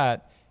all of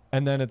that.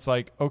 And then it's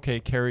like, okay,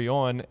 carry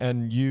on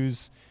and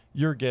use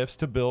your gifts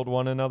to build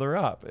one another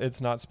up. It's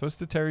not supposed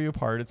to tear you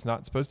apart. It's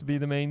not supposed to be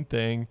the main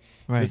thing.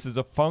 Right. This is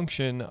a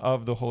function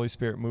of the Holy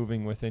Spirit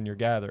moving within your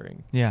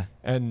gathering. Yeah.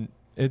 And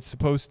it's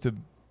supposed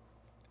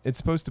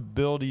to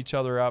build each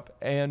other up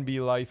and be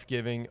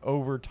life-giving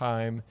over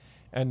time,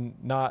 and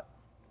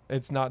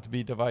it's not to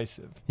be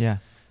divisive. Yeah.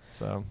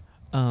 So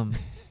One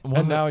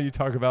And now you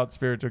talk about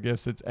spiritual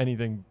gifts, it's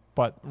anything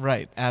but.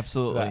 right,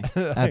 absolutely,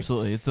 that.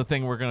 absolutely. It's the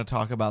thing we're going to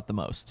talk about the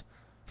most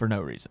for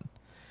no reason.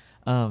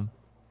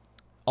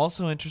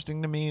 Also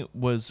interesting to me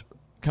was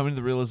coming to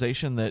the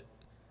realization that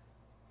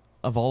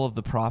of all of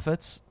the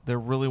prophets, there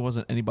really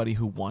wasn't anybody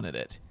who wanted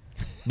it.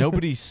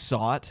 Nobody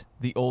sought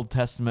the Old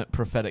Testament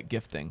prophetic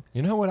gifting.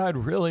 You know what I'd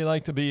really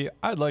like to be?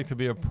 I'd like to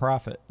be a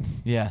prophet,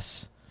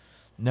 Yes.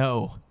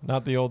 No.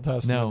 not the Old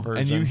Testament No.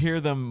 version. And you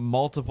hear them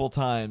multiple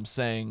times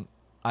saying,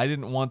 I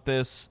didn't want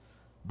this,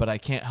 but I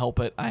can't help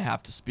it. I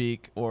have to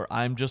speak. Or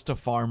I'm just a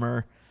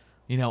farmer.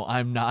 You know,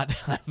 I'm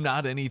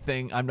not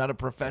anything. I'm not a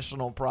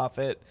professional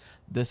prophet.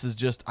 This is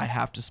just, I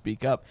have to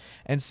speak up.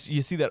 And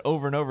you see that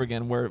over and over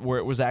again where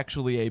it was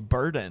actually a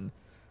burden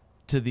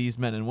to these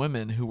men and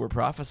women who were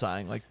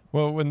prophesying. Like,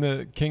 Well, when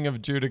the king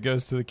of Judah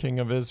goes to the king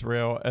of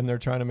Israel and they're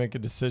trying to make a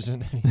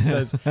decision, and he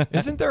says,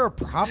 isn't there a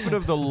prophet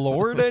of the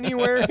Lord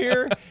anywhere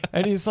here?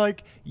 And he's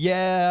like,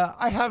 yeah,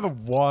 I have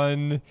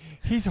one.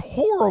 He's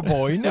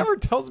horrible. He never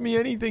tells me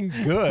anything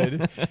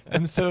good.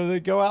 And so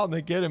they go out and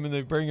they get him and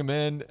they bring him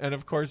in. And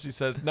of course he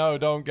says, no,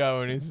 don't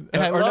go. And he's,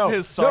 And I or love no,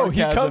 his sarcasm,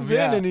 No, he comes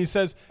yeah. in and he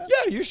says,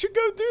 yeah, you should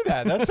go do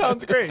that. That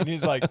sounds great. And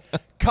he's like,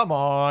 come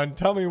on,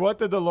 tell me, what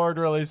did the Lord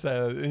really say?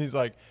 And he's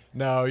like,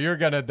 no, you're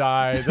going to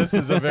die. This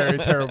is a very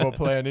terrible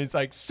plan. He's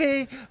like,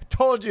 see,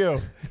 told you.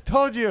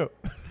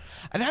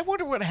 and I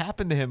wonder what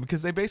happened to him,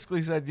 because they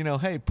basically said, you know,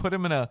 hey, put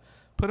him in a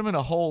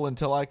hole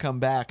until I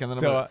come back. And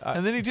then,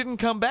 and then he didn't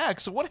come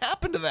back. So what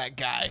happened to that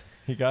guy?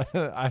 He got,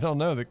 I don't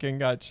know. The king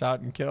got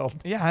shot and killed.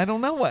 Yeah, I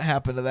don't know what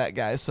happened to that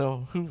guy.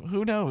 So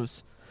who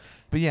knows?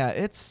 But yeah,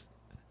 it's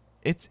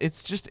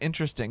just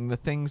interesting, the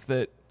things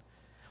that.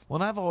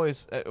 Well, and I've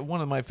always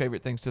one of my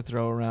favorite things to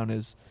throw around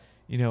is,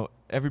 you know,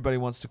 everybody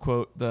wants to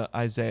quote the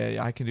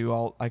Isaiah, I can do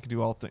all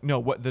things. No,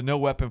 what the no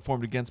weapon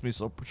formed against me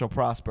shall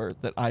prosper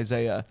that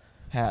Isaiah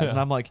has. Yeah. And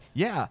I'm like,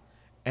 yeah.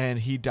 And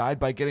he died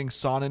by getting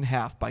sawn in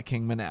half by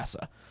King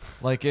Manasseh.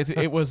 Like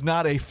it was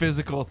not a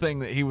physical thing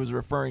that he was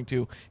referring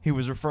to. He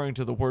was referring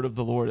to the word of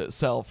the Lord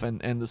itself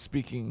and the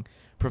speaking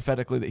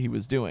prophetically that he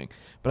was doing.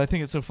 But I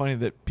think it's so funny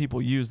that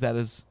people use that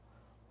as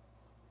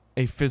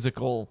a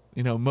physical,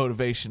 you know,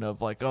 motivation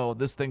of like, oh,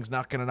 this thing's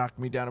not going to knock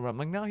me down. I'm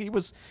like, no, he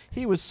was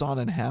sawn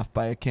in half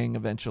by a king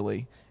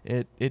eventually.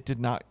 It did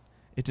not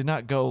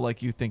go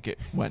like you think it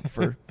went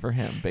for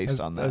him based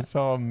on that. I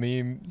saw a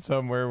meme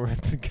somewhere where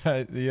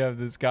you have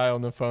this guy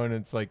on the phone.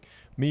 And it's like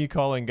me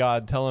calling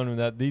God, telling him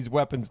that these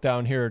weapons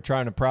down here are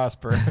trying to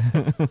prosper.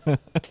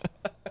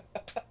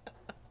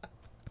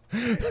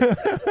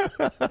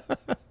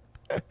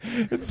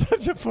 It's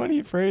such a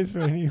funny phrase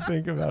when you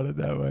think about it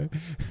that way.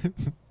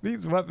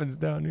 These weapons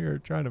down here are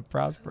trying to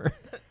prosper.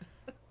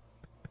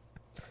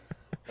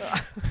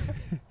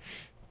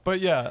 But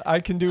yeah,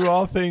 I can do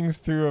all things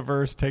through a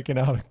verse taken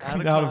out of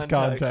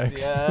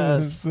context.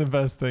 Yes. It's the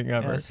best thing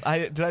ever. Yes.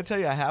 Did I tell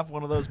you I have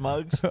one of those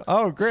mugs?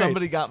 Oh, great.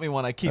 Somebody got me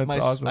one. I keep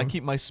That's awesome. I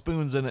keep my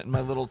spoons in it in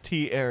my little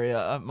tea area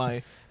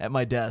at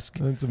my desk.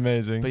 That's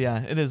amazing. But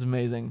yeah, it is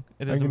amazing.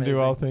 It is I can amazing. do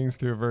all things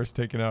through a verse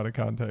taken out of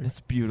context.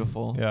 It's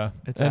beautiful. Yeah.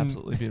 It's And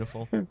absolutely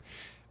beautiful.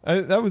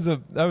 that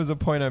was a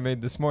point I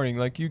made this morning.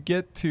 Like you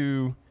get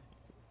to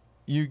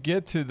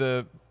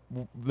the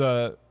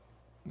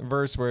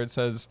verse where it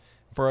says,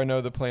 for I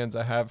know the plans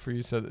I have for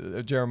you. So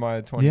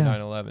Jeremiah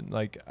 29:11.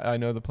 Like, I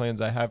know the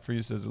plans I have for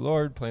you, says the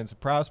Lord, plans to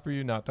prosper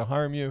you, not to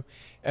harm you.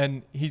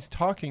 And he's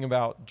talking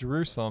about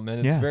Jerusalem,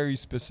 and it's very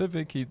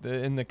specific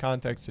in the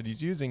context that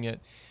he's using it.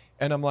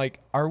 And I'm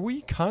like, are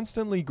we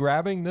constantly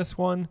grabbing this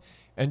one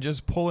and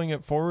just pulling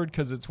it forward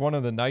because it's one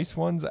of the nice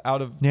ones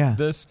out of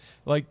this?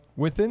 Like,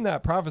 within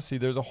that prophecy,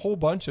 there's a whole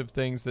bunch of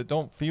things that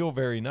don't feel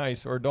very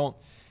nice or don't.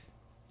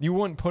 You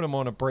wouldn't put them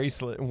on a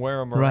bracelet and wear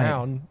them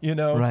around, you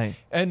know? Right.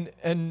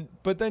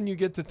 But then you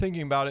get to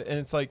thinking about it, and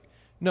it's like,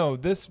 no,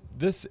 this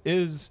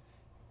is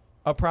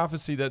a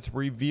prophecy that's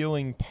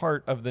revealing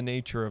part of the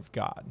nature of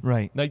God.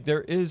 Right. Like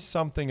there is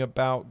something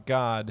about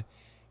God,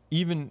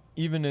 even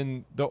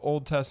in the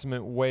Old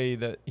Testament way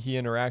that he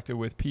interacted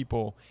with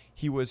people.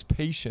 He was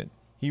patient.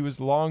 He was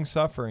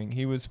long-suffering.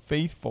 He was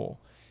faithful.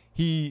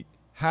 He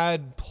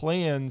had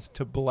plans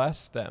to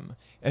bless them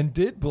and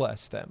did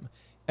bless them.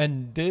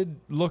 And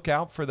did look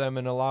out for them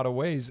in a lot of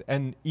ways.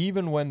 And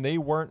even when they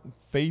weren't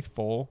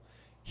faithful,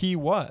 he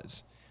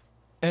was.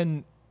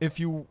 And if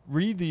you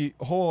read the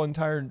whole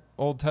entire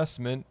Old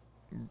Testament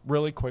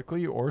really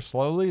quickly or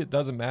slowly, it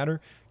doesn't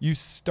matter, you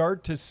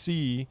start to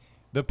see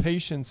the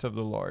patience of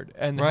the Lord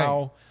and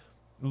how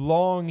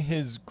long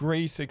his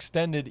grace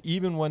extended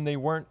even when they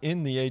weren't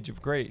in the age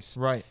of grace.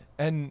 Right.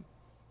 And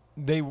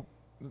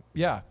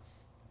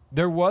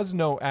there was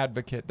no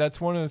advocate.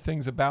 That's one of the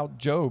things about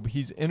Job.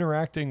 He's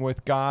interacting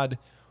with God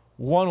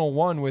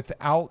one-on-one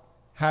without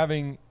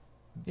having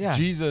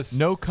Jesus.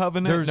 No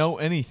covenant, no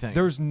anything.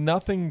 There's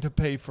nothing to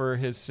pay for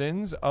his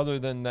sins other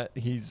than that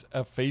he's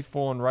a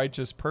faithful and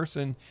righteous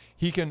person.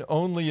 He can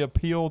only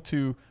appeal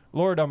to,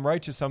 Lord, I'm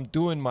righteous. I'm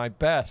doing my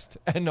best.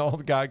 And all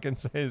God can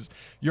say is,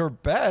 your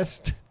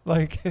best?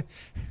 Like,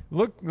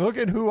 look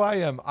at who I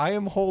am. I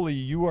am holy.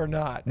 You are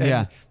not. And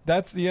Yeah.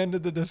 that's the end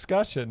of the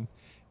discussion.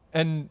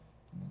 And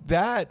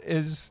that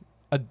is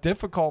a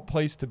difficult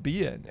place to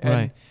be in, and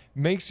Right.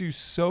 makes you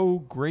so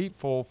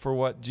grateful for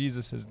what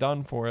Jesus has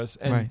done for us,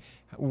 and Right.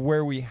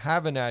 where we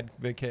have an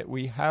advocate,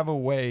 we have a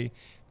way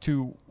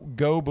to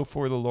go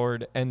before the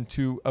Lord and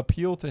to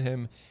appeal to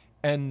him,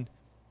 and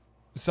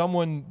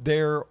someone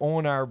there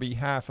on our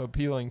behalf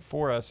appealing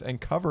for us and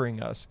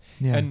covering us.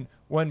 Yeah. And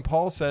when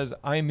Paul says,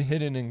 I'm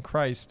hidden in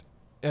Christ,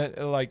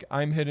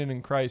 I'm hidden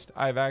in Christ,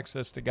 I have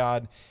access to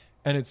God,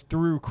 and it's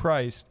through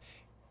Christ.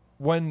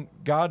 When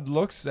God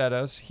looks at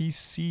us, he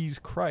sees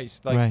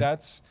Christ. Like, Right.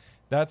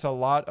 that's a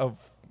lot of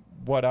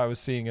what I was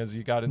seeing as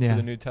you got into Yeah.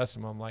 the New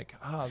Testament. I'm like,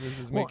 this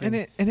is Well,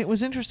 making... and it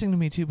was interesting to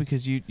me too,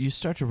 because you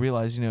start to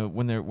realize,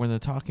 when they're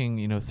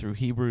talking, through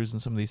Hebrews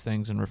and some of these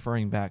things and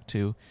referring back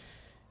to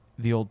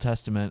the Old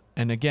Testament,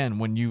 and again,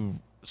 when you've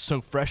so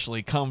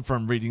freshly come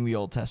from reading the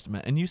Old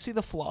Testament, and you see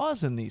the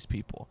flaws in these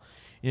people,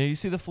 you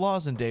see the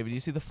flaws in David, you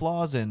see the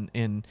flaws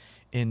in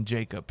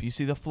Jacob, you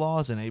see the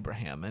flaws in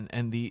Abraham,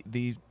 and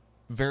the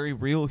very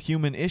real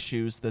human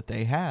issues that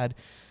they had,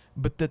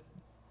 but that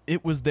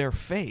it was their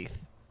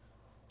faith.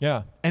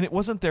 Yeah. And it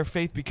wasn't their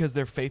faith because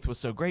their faith was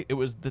so great. It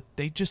was that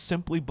they just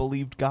simply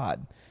believed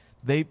God.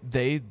 They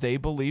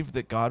believed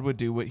that God would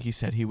do what he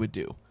said he would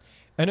do.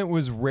 And it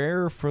was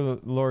rare for the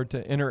Lord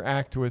to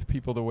interact with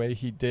people the way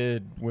he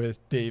did with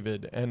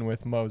David and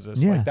with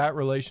Moses. Yeah. Like, that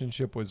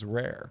relationship was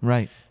rare.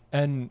 Right.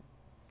 And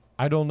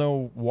I don't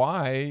know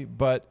why,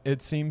 but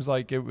it seems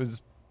like it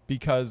was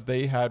because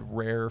they had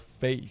rare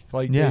faith.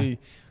 Like, Yeah. they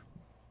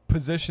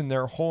positioned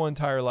their whole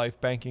entire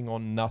life banking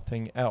on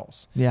nothing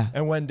else. Yeah.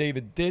 And when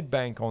David did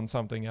bank on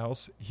something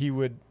else, he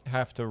would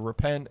have to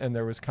repent, and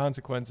there was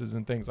consequences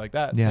and things like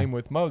that. Yeah. Same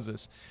with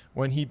Moses.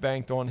 When he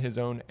banked on his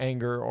own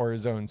anger or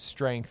his own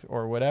strength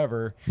or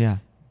whatever, Yeah.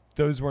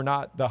 those were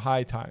not the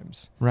high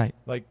times. Right.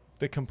 Like,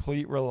 the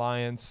complete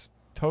reliance,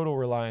 total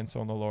reliance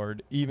on the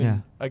Lord, even Yeah.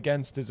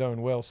 against his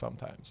own will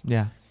sometimes,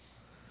 Yeah.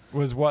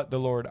 was what the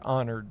Lord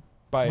honored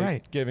by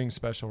Right. giving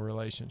special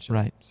relationship.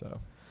 Right. So,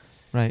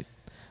 Right.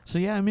 So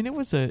yeah, I mean, it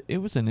was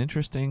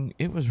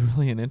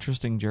really an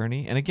interesting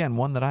journey, and again,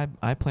 one that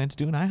I plan to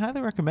do, and I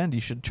highly recommend you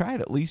should try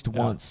it at least Yeah.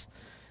 once.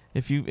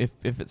 If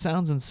it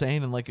sounds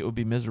insane and like it would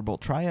be miserable,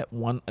 try it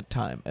one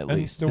time at and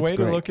least. the It's way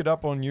great. to look it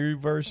up on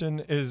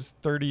YouVersion is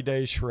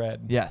 30-day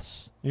shred.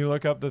 Yes. You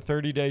look up the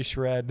 30-day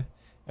shred,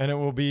 and it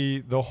will be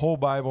the whole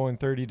Bible in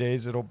 30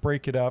 days. It'll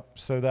break it up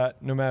so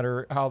that no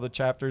matter how the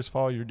chapters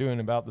fall, you're doing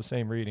about the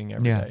same reading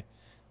every day.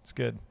 It's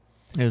good.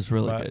 It was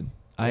really But, good.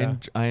 yeah.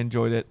 I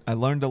enjoyed it. I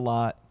learned a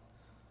lot,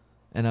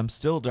 and I'm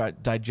still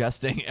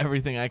digesting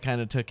everything I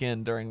kind of took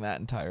in during that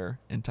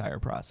entire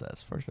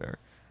process, for sure.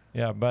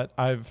 Yeah, but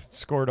I've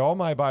scored all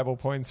my Bible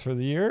points for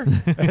the year,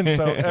 and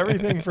so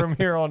everything from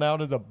here on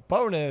out is a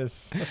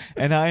bonus.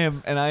 And I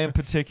am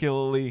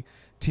particularly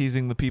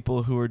teasing the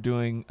people who are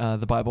doing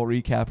the Bible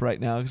recap right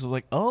now, because I'm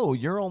like, oh,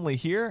 you're only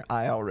here?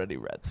 I already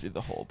read through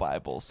the whole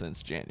Bible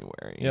since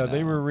January. Yeah,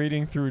 they were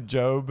reading through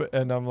Job,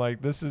 and I'm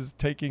like, this is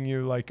taking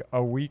you like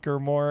a week or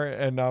more,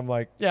 and I'm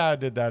like, yeah, I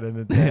did that in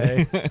a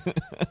day.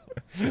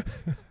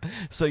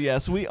 So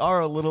yes, we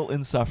are a little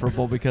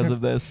insufferable because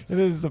of this. It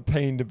is a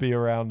pain to be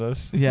around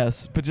us.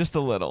 Yes, but just a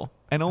little,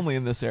 and only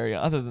in this area.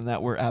 Other than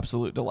that, we're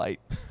absolute delight.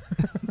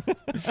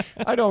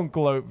 I don't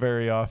gloat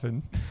very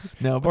often.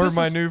 No, but Or this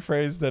my is- new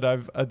phrase that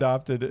I've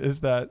adopted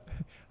is that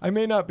I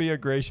may not be a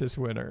gracious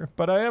winner,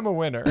 but I am a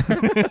winner.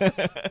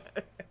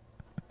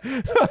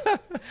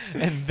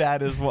 and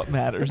that is what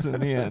matters in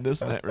the end,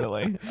 isn't it?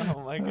 Really?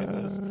 Oh my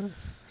goodness.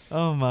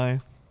 Oh my.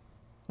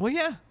 Well,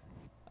 yeah.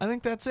 I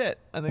think that's it.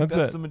 I think That's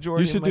that's it. the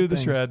majority. You should of my do the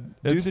things. shred.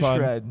 Do It's the fun.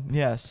 shred.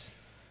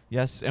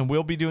 Yes, and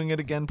we'll be doing it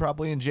again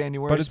probably in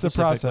January. But it's a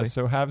specifically. process,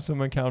 so have some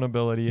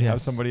accountability. Have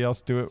Yes. somebody else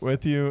do it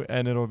with you,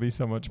 and it'll be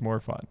so much more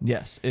fun.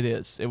 Yes, it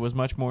is. It was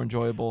much more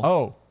enjoyable.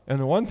 Oh, and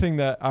the one thing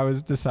that I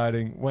was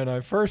deciding when I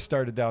first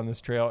started down this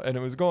trail, and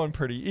it was going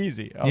pretty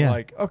easy, I'm Yeah.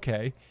 like,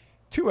 okay,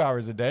 2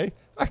 hours a day,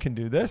 I can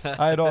do this.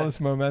 I had all this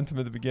momentum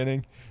at the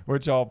beginning,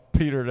 which all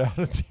petered out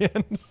at the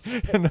end.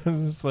 And I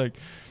was just like,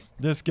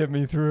 just get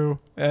me through.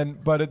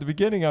 But at the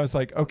beginning, I was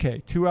like, okay,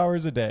 2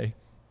 hours a day.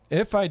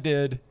 If I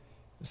did,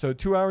 so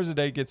 2 hours a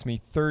day gets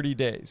me 30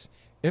 days.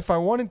 If I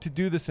wanted to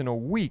do this in a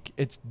week,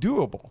 it's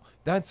doable.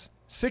 That's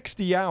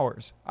 60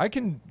 hours. I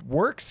can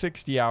work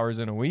 60 hours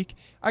in a week.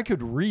 I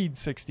could read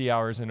 60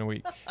 hours in a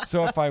week.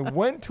 So if I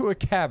went to a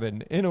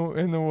cabin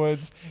in the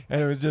woods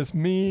and it was just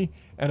me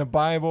and a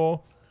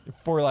Bible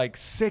for like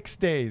 6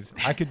 days,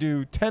 I could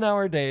do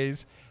 10-hour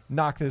days,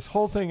 knock this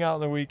whole thing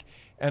out in a week,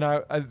 and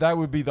I that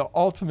would be the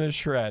ultimate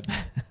shred.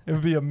 It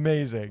would be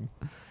amazing.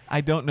 I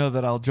don't know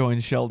that I'll join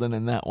Sheldon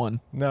in that one.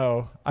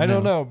 No, I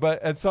don't know.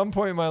 But at some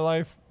point in my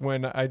life,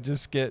 when I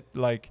just get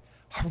like,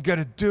 I'm going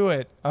to do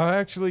it. I'm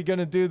actually going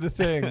to do the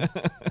thing.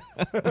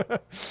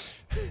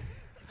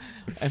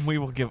 And we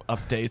will give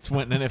updates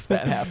when and if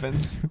that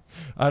happens.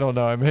 I don't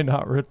know. I may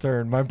not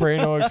return. My brain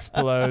will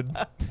explode.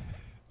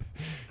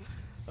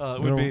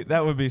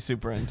 That would be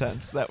super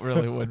intense. That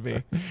really would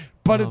be.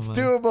 but Oh, it's man.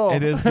 doable.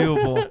 It is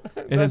doable.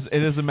 It is a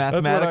That's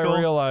mathematical. what I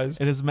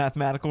realized. It is a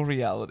mathematical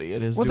reality.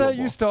 It is Well, doable. that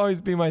used to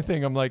always be my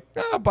thing. I'm like,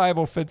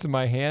 Bible fits in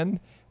my hand.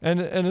 And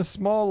a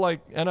small,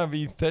 like,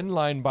 NIV thin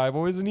line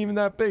Bible isn't even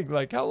that big.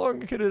 Like, how long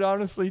could it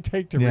honestly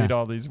take to Yeah. read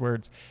all these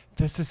words?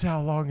 This is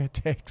how long it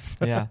takes.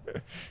 Yeah.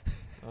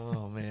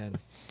 Oh, man.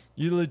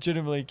 You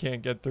legitimately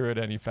can't get through it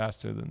any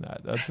faster than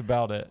that. That's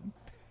about it.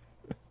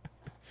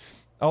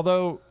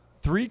 Although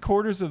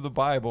 3/4 of the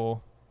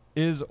Bible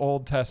is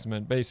Old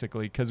Testament,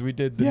 basically, because we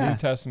did the Yeah. New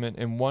Testament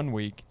in 1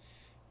 week.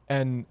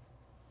 And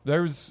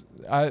there's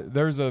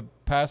a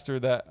pastor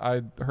that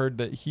I heard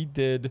that he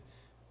did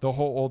the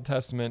whole Old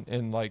Testament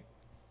in like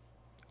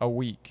a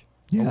week.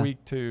 Yeah. A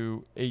week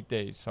to 8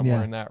 days, somewhere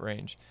Yeah. in that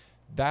range.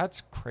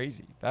 That's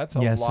crazy. That's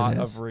a Yes, it lot is.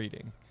 of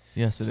reading.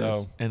 Yes, it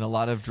is, So- and a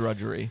lot of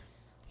drudgery.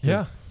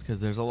 Yeah.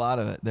 Because there's a lot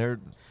of it. There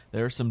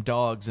are some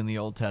dogs in the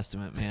Old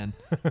Testament, man.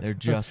 There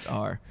just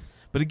are.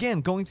 But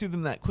again, going through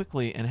them that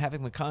quickly and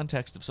having the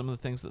context of some of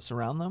the things that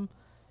surround them,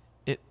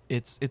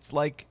 it's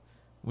like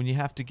when you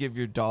have to give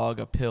your dog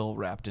a pill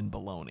wrapped in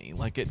bologna.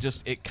 Like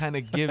it kind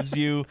of gives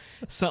you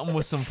something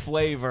with some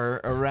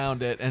flavor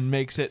around it and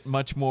makes it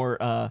much more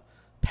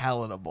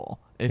palatable,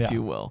 if Yeah.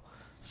 you will.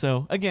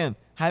 So again,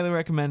 highly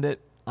recommend it.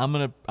 I'm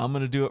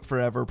gonna do it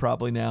forever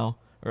probably now,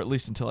 or at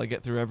least until I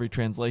get through every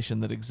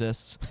translation that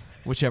exists,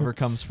 whichever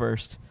comes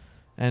first.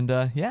 And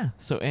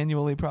so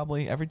annually,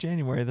 probably every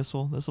January, this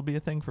will be a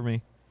thing for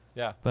me.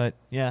 Yeah. But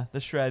yeah, the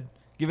shred,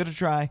 give it a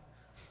try.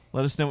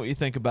 Let us know what you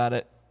think about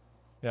it.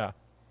 Yeah.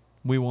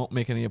 We won't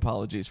make any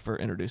apologies for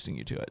introducing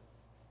you to it.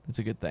 It's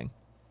a good thing.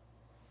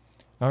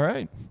 All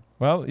right.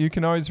 Well, you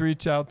can always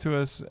reach out to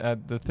us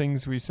at The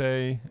Things We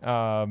Say,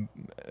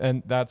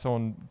 and that's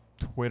on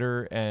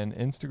Twitter and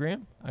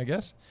Instagram, I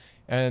guess.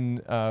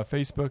 And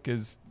Facebook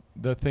is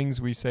The Things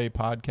We Say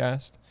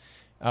Podcast.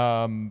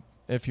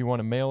 If you want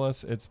to mail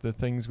us, it's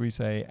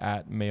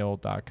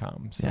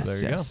thethingswesay@mail.com. So yes, there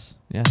you go.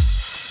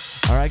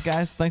 Yes. All right,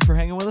 guys. Thanks for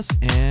hanging with us,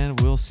 and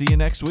we'll see you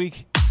next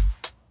week.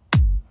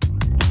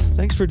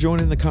 Thanks for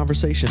joining the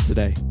conversation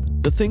today.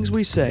 The Things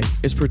We Say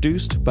is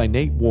produced by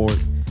Nate Ward.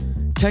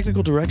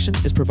 Technical direction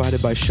is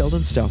provided by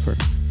Sheldon Stauffer.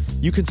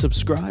 You can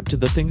subscribe to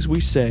The Things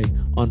We Say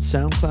on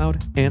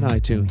SoundCloud and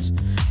iTunes.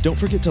 Don't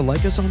forget to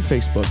like us on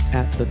Facebook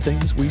at The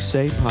Things We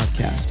Say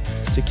Podcast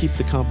to keep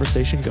the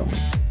conversation going.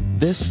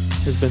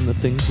 This has been The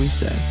Things We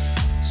Say.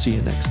 See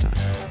you next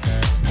time.